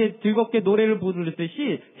짹짹짹거리면서 이렇게 즐겁게 노래를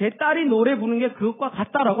부르듯이 제 딸이 노래 부르는 게 그것과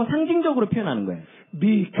같다라고 상징적으로 표현하는 거예요.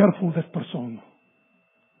 Be careful that person.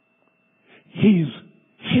 He's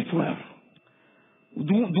Hitler.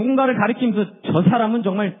 누군가를 가리키면서 저 사람은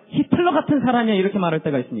정말 히틀러 같은 사람이야 이렇게 말할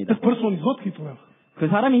때가 있습니다. That person is not Hitler. 그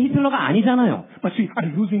사람이 히틀러가 아니잖아요. But see,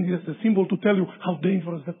 I'm using this as a symbol to tell you how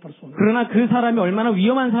dangerous that person is. 그러나 그 사람이 얼마나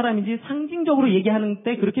위험한 사람인지 상징적으로 얘기하는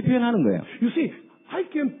때 그렇게 표현하는 거예요. You see, I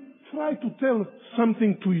can try to tell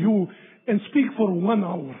something to you and speak for 1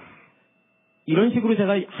 hour. 이런 식으로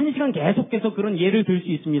제가 1시간 계속해서 그런 예를 들 수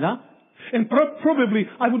있습니다. And probably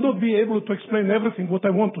I would not be able to explain everything what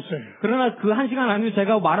I want to say. 그러나 그 1시간 안에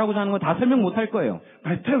제가 말하고자 하는 거 다 설명 못 할 거예요.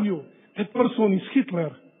 I tell you, that person is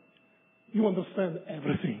Hitler. You understand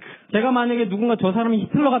everything. 제가 만약에 누군가 저 사람이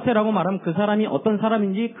히틀러 같아라고 말하면 그 사람이 어떤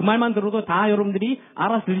사람인지 그 말만 들어도 다 여러분들이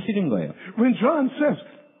알아들으시는 거예요. When John says,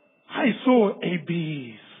 I saw a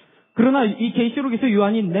beast. 그러나 이 계시록에서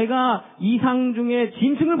요한이 내가 이상 중에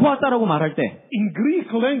짐승을 보았다라고 말할 때 In Greek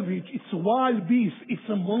language, it's a wild beast. It's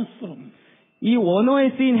a monster. 이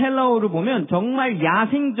원어에 쓰인 헬라어를 보면 정말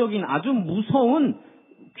야생적인 아주 무서운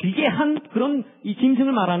기괴한 그런 이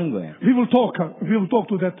짐승을 말하는 거예요. We will talk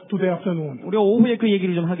to that today afternoon. 우리가 오후에 그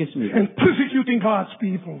얘기를 좀 하겠습니다. And persecuting God's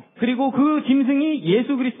people. 그리고 그 짐승이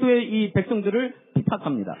예수 그리스도의 이 백성들을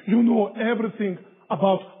핍박합니다. You know everything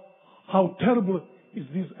about how terrible is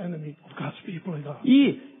this enemy of God's people.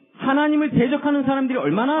 이 하나님을 대적하는 사람들이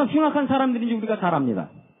얼마나 흉악한 사람들인지 우리가 잘 압니다.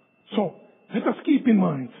 So, let us keep in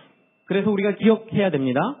mind. 그래서 우리가 기억해야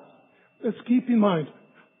됩니다. Let's keep in mind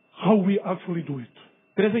how we actually do it.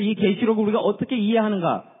 그래서 이 계시록을 우리가 어떻게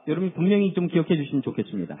이해하는가 여러분이 분명히 좀 기억해 주시면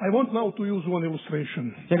좋겠습니다. I want now to use one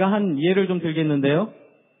illustration. 제가 한 예를 좀 들겠는데요.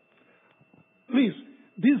 Please,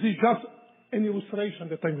 this is just an illustration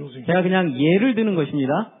that I'm using. 제가 그냥 예를 드는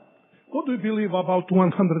것입니다. What do you believe about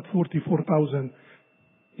 144,000?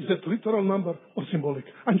 Is that literal number or symbolic?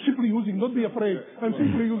 I'm simply using, don't be afraid. I'm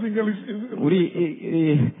simply using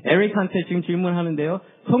우리 에릭한테 지금 질문하는데요.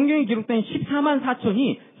 성경에 기록된 14만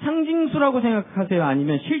 4천이 상징수라고 생각하세요?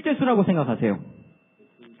 아니면 실제 수라고 생각하세요?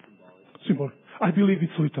 symbolic. I believe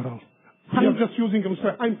it's literal. I'm just using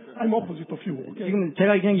illustration. I'm opposite of you. Okay? 지금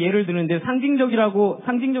제가 그냥 예를 드는데 상징적이라고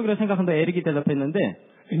생각한다 에릭이 대답했는데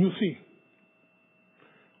And you see,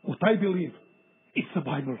 what I believe, it's the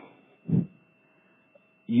Bible.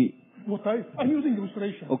 I'm using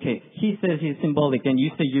illustration. Okay, he says it's symbolic, and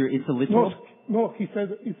you say it's a literal. No, he said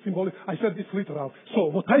it's symbolic. I said it's literal. So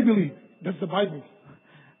what I believe, that's the Bible.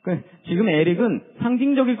 지금 에릭은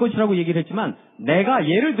상징적일 것이라고 얘기를 했지만 내가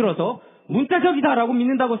예를 들어서 문자적이다라고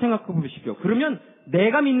믿는다고 생각해 보십시오. 그러면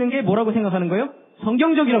내가 믿는 게 뭐라고 생각하는 거예요?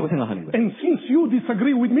 성경적이라고 생각하는 거예요. And since you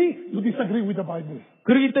disagree with me, you disagree with the Bible.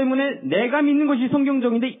 그렇기 때문에 내가 믿는 것이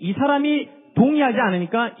성경적인데 이 사람이 동의하지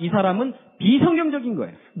않으니까 이 사람은 비성경적인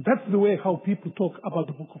거예요. That's the way how people talk about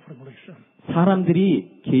the book of Revelation.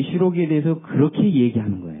 사람들이 계시록에 대해서 그렇게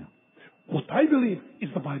얘기하는 거예요. What I believe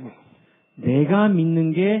is the Bible. 내가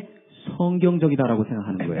믿는 게 성경적이다라고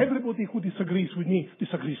생각하는 And 거예요. everybody who disagrees with me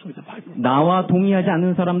disagrees with the Bible. 나와 동의하지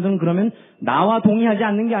않는 사람들은 그러면 나와 동의하지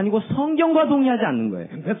않는 게 아니고 성경과 동의하지 않는 거예요.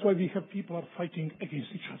 And that's why we have people are fighting against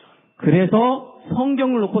each other. 그래서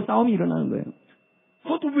성경을 놓고 싸움이 일어나는 거예요.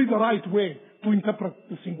 What would be the right way to interpret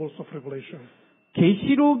the symbols of Revelation?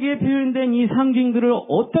 계시록에 표현된 이 상징들을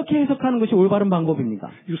어떻게 해석하는 것이 올바른 방법입니까?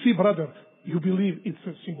 You see, brother, you believe it's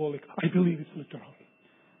symbolic. I believe it's literal.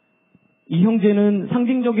 이 형제는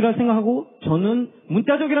상징적이라 생각하고 저는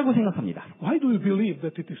문자적이라고 생각합니다. Why do you believe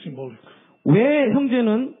that it is symbolic? 왜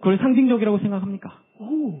형제는 그걸 상징적이라고 생각합니까?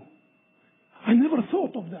 Oh, I never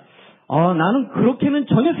thought of that. 나는 그렇게는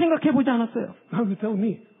전혀 생각해보지 않았어요. Now you tell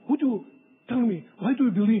me, would you tell me, why do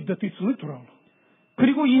you believe that it's literal?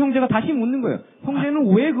 그리고 이 형제가 다시 묻는 거예요.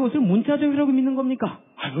 형제는 왜 그것을 문자적이라고 믿는 겁니까?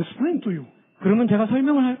 I will explain to you. 그러면 제가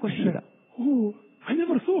설명을 할 I said, 것입니다. oh, I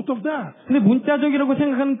never thought of that. 근데 문자적이라고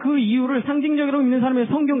생각하는 그 이유를 상징적이라고 믿는 사람의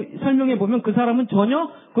성경 설명해 보면 그 사람은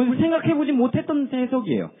전혀 그것을 생각해보지 못했던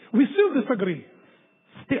해석이에요. We still disagree.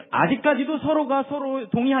 아직까지도 서로가 서로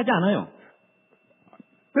동의하지 않아요.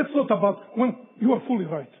 That's not about when you are fully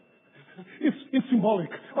right. It's symbolic,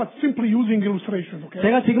 but simply using illustration, okay?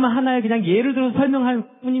 제가 지금 하나의 그냥 예를 들어서 설명할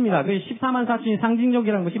뿐입니다. 그 14만 4천이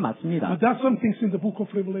상징적이라는 것이 맞습니다. But there are some things in the book of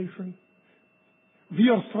Revelation. We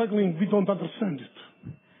are struggling, we don't understand it.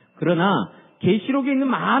 그러나 계시록에 있는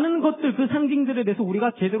많은 것들, 그 상징들에 대해서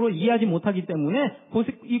우리가 제대로 이해하지 못하기 때문에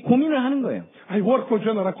이 고민을 하는 거예요. I work for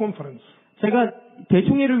General Conference. 제가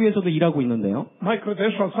대총회를 위해서도 일하고 있는데요. My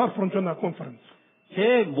credentials are from General Conference.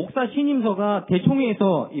 제 목사 신임서가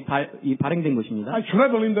대총회에서 발행된 것입니다. I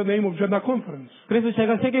travel in the name of General Conference. 그래서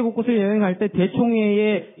제가 세계 곳곳을 여행할 때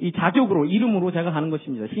대총회의 이 자족으로, 이름으로 제가 가는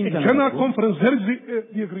것입니다. In General Conference, there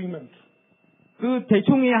is the agreement. 그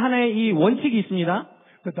대총회의 하나의 이 원칙이 있습니다.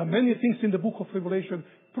 That there are many things in the book of Revelation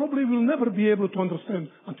probably will never be able to understand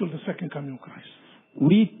until the second coming of Christ.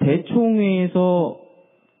 우리 대총회에서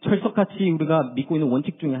철석같이 우리가 믿고 있는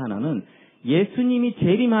원칙 중에 하나는 예수님이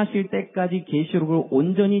재림하실 때까지 계시록을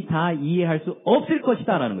온전히 다 이해할 수 없을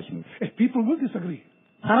것이다라는 것입니다. People will disagree.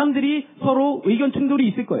 사람들이 서로 의견 충돌이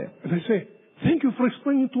있을 거예요. And I say, thank you for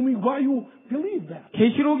explaining to me why you believe that.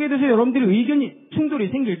 계시록에 대해서 여러분들이 의견 충돌이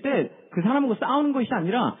생길 때 그 사람하고 싸우는 것이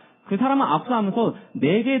아니라 그 사람은 압수하면서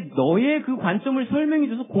내게 너의 그 관점을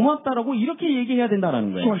설명해줘서 고맙다라고 이렇게 얘기해야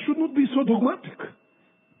된다라는 거예요. So I should not be so dogmatic.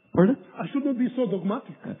 Pardon? I should not be so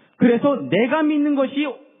dogmatic. 그래서 내가 믿는 것이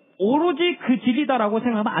오로지 그 진리다라고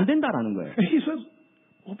생각하면 안 된다라는 거예요. And he says,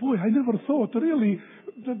 oh boy, I never thought really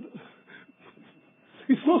that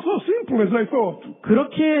it's not so simple as I thought.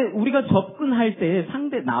 그렇게 우리가 접근할 때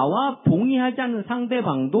나와 동의하지 않는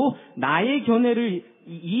상대방도 나의 견해를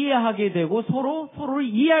이해하게 되고 서로를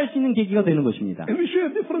이해할 수 있는 계기가 되는 것입니다. And we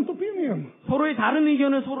share different opinion. 서로의 다른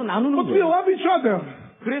의견을 서로 나누는 But we 거예요. love each other.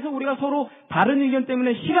 그래서 우리가 서로 다른 의견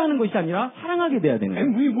때문에 싫어하는 것이 아니라 사랑하게 돼야 되는 거예요.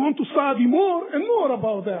 And we want to study more and more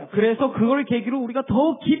about that. 그래서 그걸 계기로 우리가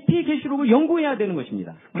더 깊이 계시록을 연구해야 되는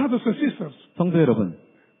것입니다. Brothers and sisters, 성도 여러분,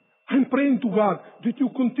 I'm praying to God that you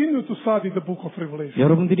continue to study the book of Revelation.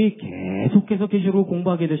 여러분들이 계속해서 계시록을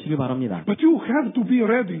공부하게 되시길 바랍니다. But you have to be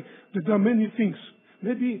ready that there are many things.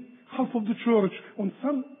 Maybe half of the church on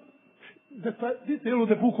some detail of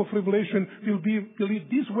the book of Revelation will believe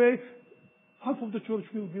this way. Half of the church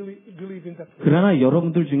will believe in that way. 그러나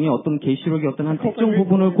여러분들 중에 어떤 계시록의 어떤 한 특정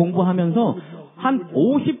부분을 공부하면서 한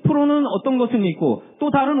 50%는 어떤 것을 믿고 또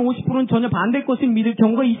다른 50%는 전혀 반대 것을 믿을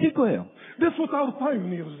경우가 있을 거예요. That's what our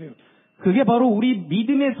pioneers did. 그게 바로 우리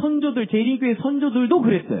믿음의 선조들, 재림교회 선조들도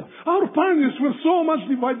그랬어요. Our pioneers were so much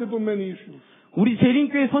divided on many issues. 우리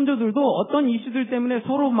재림교회 선조들도 어떤 이슈들 때문에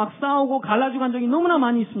서로 막 싸우고 갈라지고 한 적이 너무나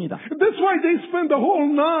많이 있습니다. That's why they spend the whole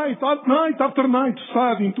night after night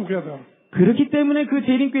studying together. 그렇기 때문에 그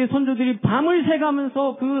재림교회 선조들이 밤을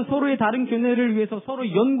새가면서 그 서로의 다른 견해를 위해서 서로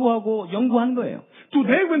연구한 거예요.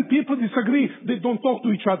 Today when people disagree, they don't talk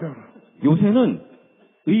to each other. 요새는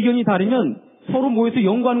의견이 다르면 서로 모여서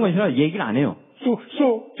연구하는 것이 아니라 얘기를 안 해요.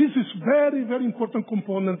 So this is very, very important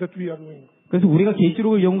component that we are doing. 그래서 우리가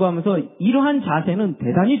계시록을 연구하면서 이러한 자세는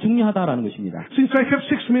대단히 중요하다라는 것입니다. Since I have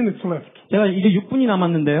 6 minutes left, 제가 이제 6분이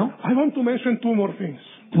남았는데요. I want to mention 2 more things.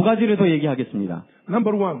 두 가지를 더 얘기하겠습니다.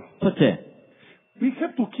 Number 1, 첫째, we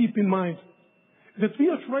have to keep in mind that we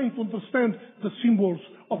are trying to understand the symbols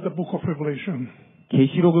of the book of Revelation.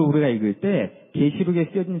 계시록을 우리가 읽을 때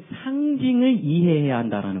계시록에 쓰여진 상징을 이해해야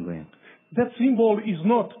한다라는 거예요. That symbol is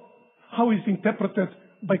not how it's interpreted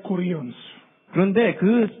by Koreans. 그런데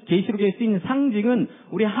그 계시록에 쓰인 상징은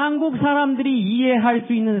우리 한국 사람들이 이해할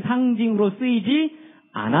수 있는 상징으로 쓰이지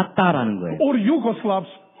않았다라는 거예요. Or Yugoslavs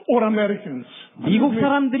or Americans. 미국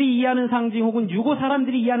사람들이 이해하는 상징 혹은 유고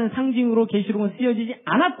사람들이 이해하는 상징으로 계시록은 쓰여지지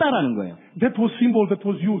않았다라는 거예요. That was symbol that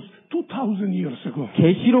was used 2,000 years ago.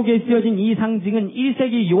 계시록에 쓰여진 이 상징은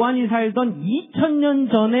 1세기 요한이 살던 2000년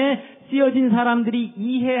전에 쓰여진 사람들이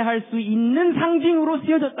이해할 수 있는 상징으로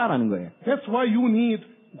쓰여졌다라는 거예요. That's why you need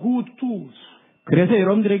good tools. 그래서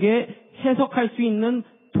여러분들에게 해석할 수 있는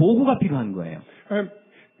도구가 필요한 거예요. And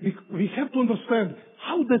we have to understand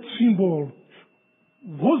how that symbol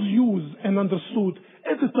was used and understood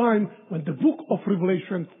at the time when the book of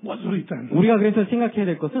Revelation was written. 우리가 그래서 생각해야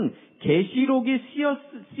될 것은 계시록이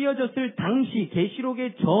쓰여졌을 당시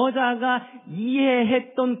계시록의 저자가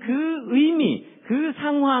이해했던 그 의미, 그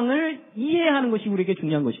상황을 이해하는 것이 우리에게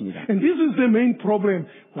중요한 것입니다. And this is the main problem.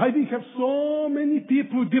 Why we have so many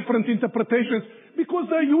people with different interpretations? Because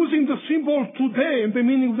they're using the symbol today and the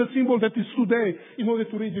meaning of the symbol that is today in order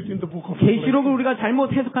to read it in the book of Revelation. 계시록을 우리가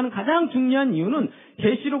잘못 해석하는 가장 중요한 이유는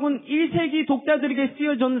계시록은 1세기 독자들에게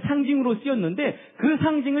쓰여진 상징으로 쓰였는데 그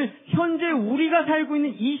상징을 현재 우리가 살고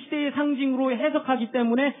있는 이 시대의 상징으로 해석하기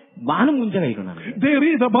때문에 많은 문제가 일어나는 거예요. They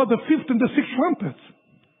read about the fifth and the sixth trumpets.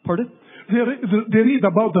 Pardon? They read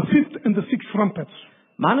about the fifth and the sixth trumpets.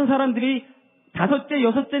 많은 사람들이 다섯째,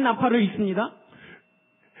 여섯째 나팔을 읽습니다.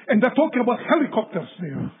 And they're talking about helicopters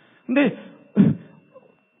there. 근데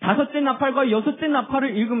다섯째 나팔과 여섯째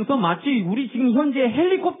나팔을 읽으면서 마치 우리 지금 현재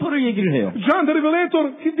헬리콥터를 얘기를 해요. John the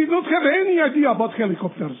Revelator, he did not have any idea about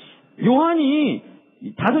helicopters. 요한이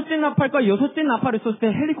다섯째 나팔과 여섯째 나팔을 썼을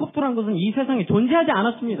때 헬리콥터라는 것은 이 세상에 존재하지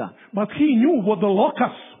않았습니다. But he knew what the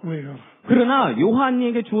locusts were. 그러나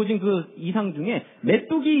요한에게 주어진 그 이상 중에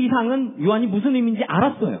메뚜기 이상은 요한이 무슨 의미인지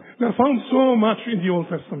알았어요. They're found so much in the Old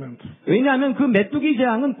Testament. 왜냐하면 그 메뚜기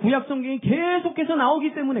재앙은 구약 성경에 계속해서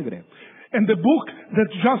나오기 때문에 그래요. And the book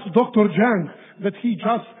that just Dr. Jang, that he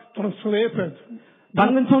just translated,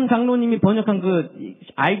 박근천 장로님이 번역한 그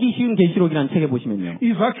알기 쉬운 계시록이라는 책에 보시면요.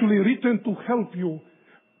 is actually written to help you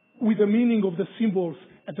with the meaning of the symbols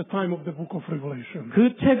at the time of the book of Revelation.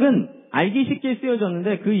 그 책은 알기 쉽게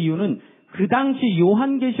쓰여졌는데 그 이유는 그 당시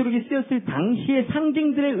요한계시록이 쓰였을 당시의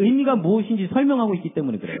상징들의 의미가 무엇인지 설명하고 있기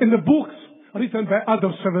때문에 그래요. And the books written by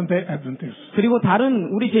other Seventh-day Adventists. 그리고 다른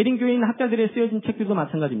우리 재림교인 학자들의 쓰여진 책들도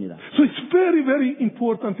마찬가지입니다. So it's very, very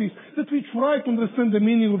important is that we try to understand the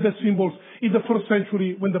meaning of the symbols in the first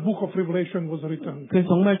century when the book of Revelation was written. 그래서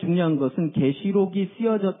정말 중요한 것은 계시록이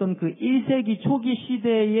쓰여졌던 그 1세기 초기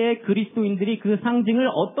시대의 그리스도인들이 그 상징을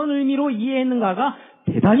어떤 의미로 이해했는가가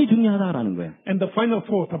대단히 중요하다라는 거예요. And the final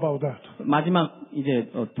thought about that. 마지막 이제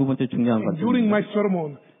두 번째 중요한 것. During my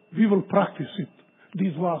sermon, we will practice it.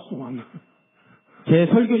 This last one. 제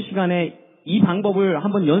설교 시간에 이 방법을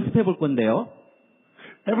한번 연습해 볼 건데요.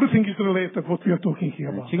 Everything is related what we are talking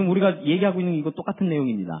here about. 지금 우리가 얘기하고 있는 이거 똑같은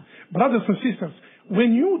내용입니다. Brothers and sisters,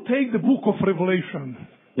 when you take the book of Revelation,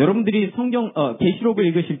 여러분들이 계시록을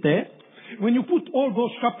읽으실 때 when you put all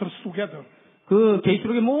those chapters together, 그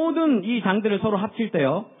계시록의 모든 이 장들을 서로 합칠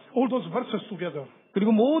때요. all those verses together,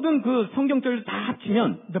 그리고 모든 그 성경절을 다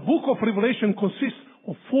합치면 the book of Revelation consists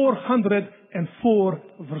of 404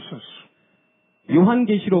 verses.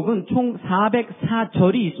 요한계시록은 총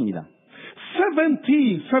 404절이 있습니다.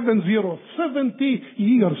 70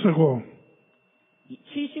 years ago,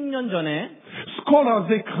 70년 전에 scholars,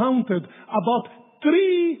 they counted about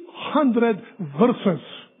 300 verses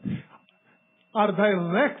are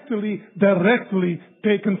directly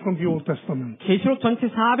taken from the Old Testament. 계시록 전체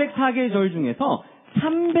 404개의 절 중에서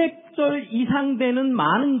 300절 이상 되는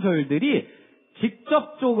많은 절들이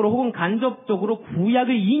직접적으로 혹은 간접적으로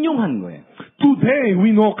구약을 인용한 거예요. Today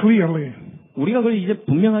we know clearly 우리가 그걸 이제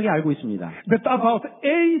분명하게 알고 있습니다. that about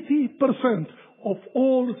 80% of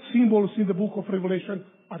all symbols in the book of Revelation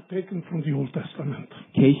are taken from the Old Testament.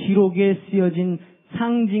 계시록에 쓰여진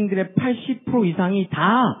상징들의 80% 이상이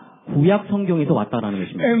다 구약 성경에서 왔다라는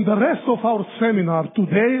것입니다. And the rest of our seminar,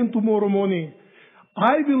 today and tomorrow morning,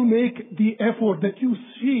 I will make the effort that you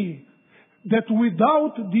see that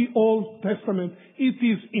without the Old Testament, it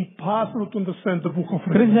is impossible to understand the book of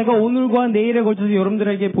그래서 Revelation. 제가 오늘과 내일에 걸쳐서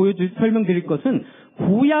여러분들에게 설명드릴 것은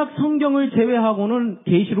구약 성경을 제외하고는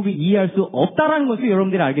계시록을 이해할 수 없다라는 것을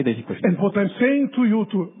여러분들이 알게 되실 것입니다. And what I'm saying to you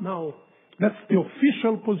now, that's the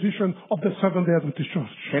official position of the Seventh-day Adventist Church.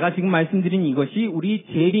 제가 지금 말씀드린 이것이 우리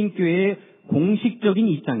재림교회의 공식적인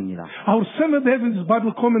입장입니다. Our Seventh-day Adventist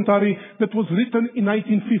Bible commentary that was written in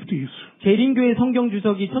 1950s, 재림교회 성경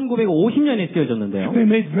주석이 1950년에 쓰여졌는데요. they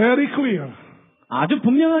made very clear, 아주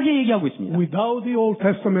분명하게 얘기하고 있습니다. without the Old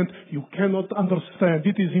Testament, you cannot understand.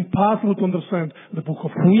 It is impossible to understand the book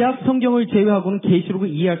of Revelation. 구약 성경을 제외하고는 계시록을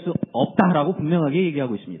이해할 수 없다라고 분명하게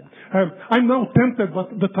얘기하고 있습니다. I'm now tempted,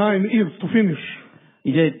 but the time is to finish.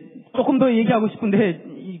 이제 조금 더 얘기하고 싶은데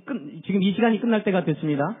지금 이 시간이 끝날 때가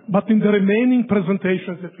됐습니다. But in the remaining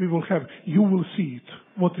presentations that we will have, you will see it,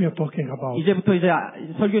 what we are talking about. 이제부터 이제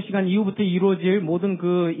설교 시간 이후부터 이루어질 모든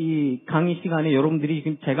이 강의 시간에 여러분들이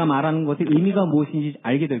지금 제가 말하는 것의 의미가 무엇인지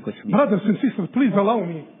알게 될 것입니다. Brothers and sisters, please allow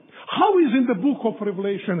me. How is in the book of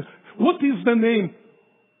Revelation, what is the name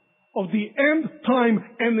of the end time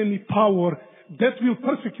enemy power that will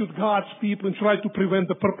persecute God's people and try to prevent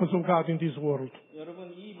the purpose of God in this world?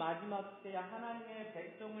 여러분 이 마지막 시대에 하나님의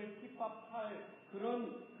백성을 핍박할 그런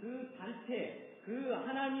그 단체, 그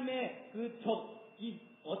하나님의 그 적이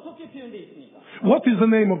어떻게 표현되어 있습니까? What is the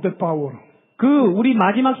name of that power? 우리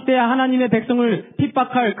마지막 시대에 하나님의 백성을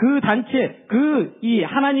핍박할 그 단체, 이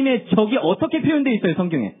하나님의 적이 어떻게 표현되어 있어요,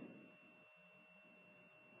 성경에?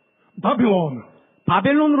 Babylon.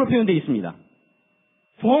 바벨론으로 표현되어 있습니다.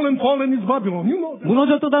 Fallen is Babylon. You know that.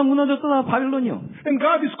 무너졌다, 바벨론이요. And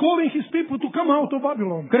God is calling His people to come out of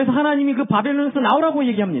Babylon. 그래서 하나님이 그 바벨론에서 나오라고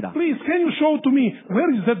얘기합니다. Please, can you show to me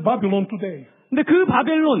where is that Babylon today? 근데 그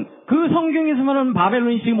바벨론, 그 성경에서 말하는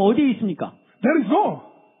바벨론이 지금 어디에 있습니까? There is no.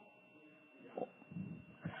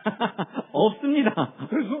 없습니다.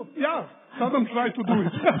 There is no. Yeah, Saddam tried to do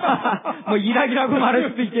it. 뭐 이락이라고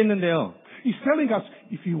말할 수도 있겠는데요. He's telling us,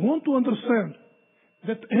 if you want to understand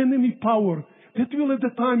that enemy power that will at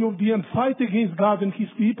the time of the end fight against God and His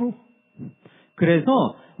people,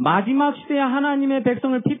 그래서 마지막 시대에 하나님의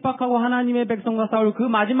백성을 핍박하고 하나님의 백성과 싸울 그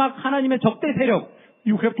마지막 하나님의 적대 세력,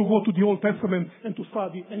 you have to go to the Old Testament and to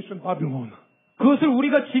study ancient Babylon. 그것을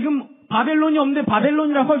우리가 지금 바벨론이 없는데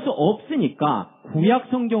바벨론이라고 할 수 없으니까 구약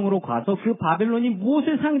성경으로 가서 그 바벨론이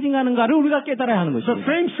무엇을 상징하는가를 우리가 깨달아야 하는 The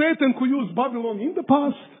것입니다. same Satan who used Babylon in the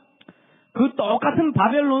past, 그 똑같은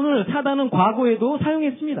바벨론을 사단은 과거에도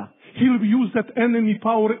사용했습니다. he will use that enemy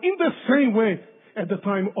power in the same way at the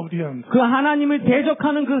time of the end. 그 하나님을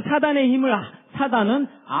대적하는 그 사단의 힘을 사단은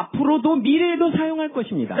앞으로도 미래에도 사용할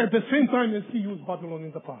것입니다. At the same time as he used Babylon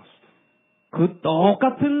in the past. 그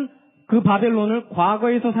똑같은 그 바벨론을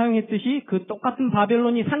과거에서 사용했듯이 그 똑같은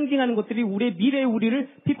바벨론이 상징하는 것들이 우리의 미래의 우리를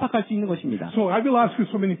핍박할 수 있는 것입니다. So I will ask you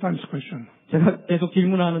so many times question. 제가 계속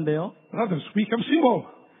질문하는데요. Brothers, we have symbol.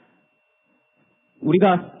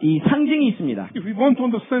 우리가 이 상징이 있습니다. If we want to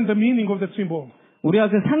understand the meaning of that symbol, 우리가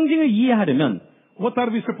그 상징을 이해하려면 what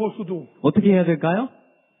are we supposed to do? 어떻게 해야 될까요?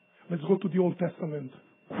 Let's go to the Old Testament.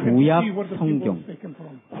 구약 See where the symbol 성경. is taken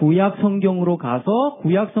from. 구약 성경으로 가서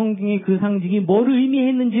구약 성경의 그 상징이 뭘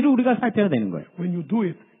의미했는지를 우리가 살펴야 되는 거예요. When you do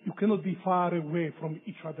it, you cannot be far away from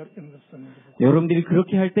each other in understanding the book. 여러분들이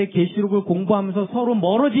그렇게 할 때 계시록을 공부하면서 서로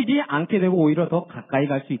멀어지지 않게 되고 오히려 더 가까이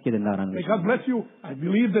갈 수 있게 된다는 May 것입니다. God bless you. I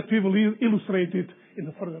believe that we will illustrate it in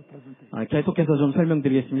the further presentation. 계속해서 좀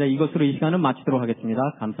설명드리겠습니다. 이것으로 이 시간은 마치도록 하겠습니다.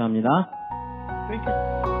 감사합니다. Thank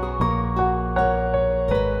you.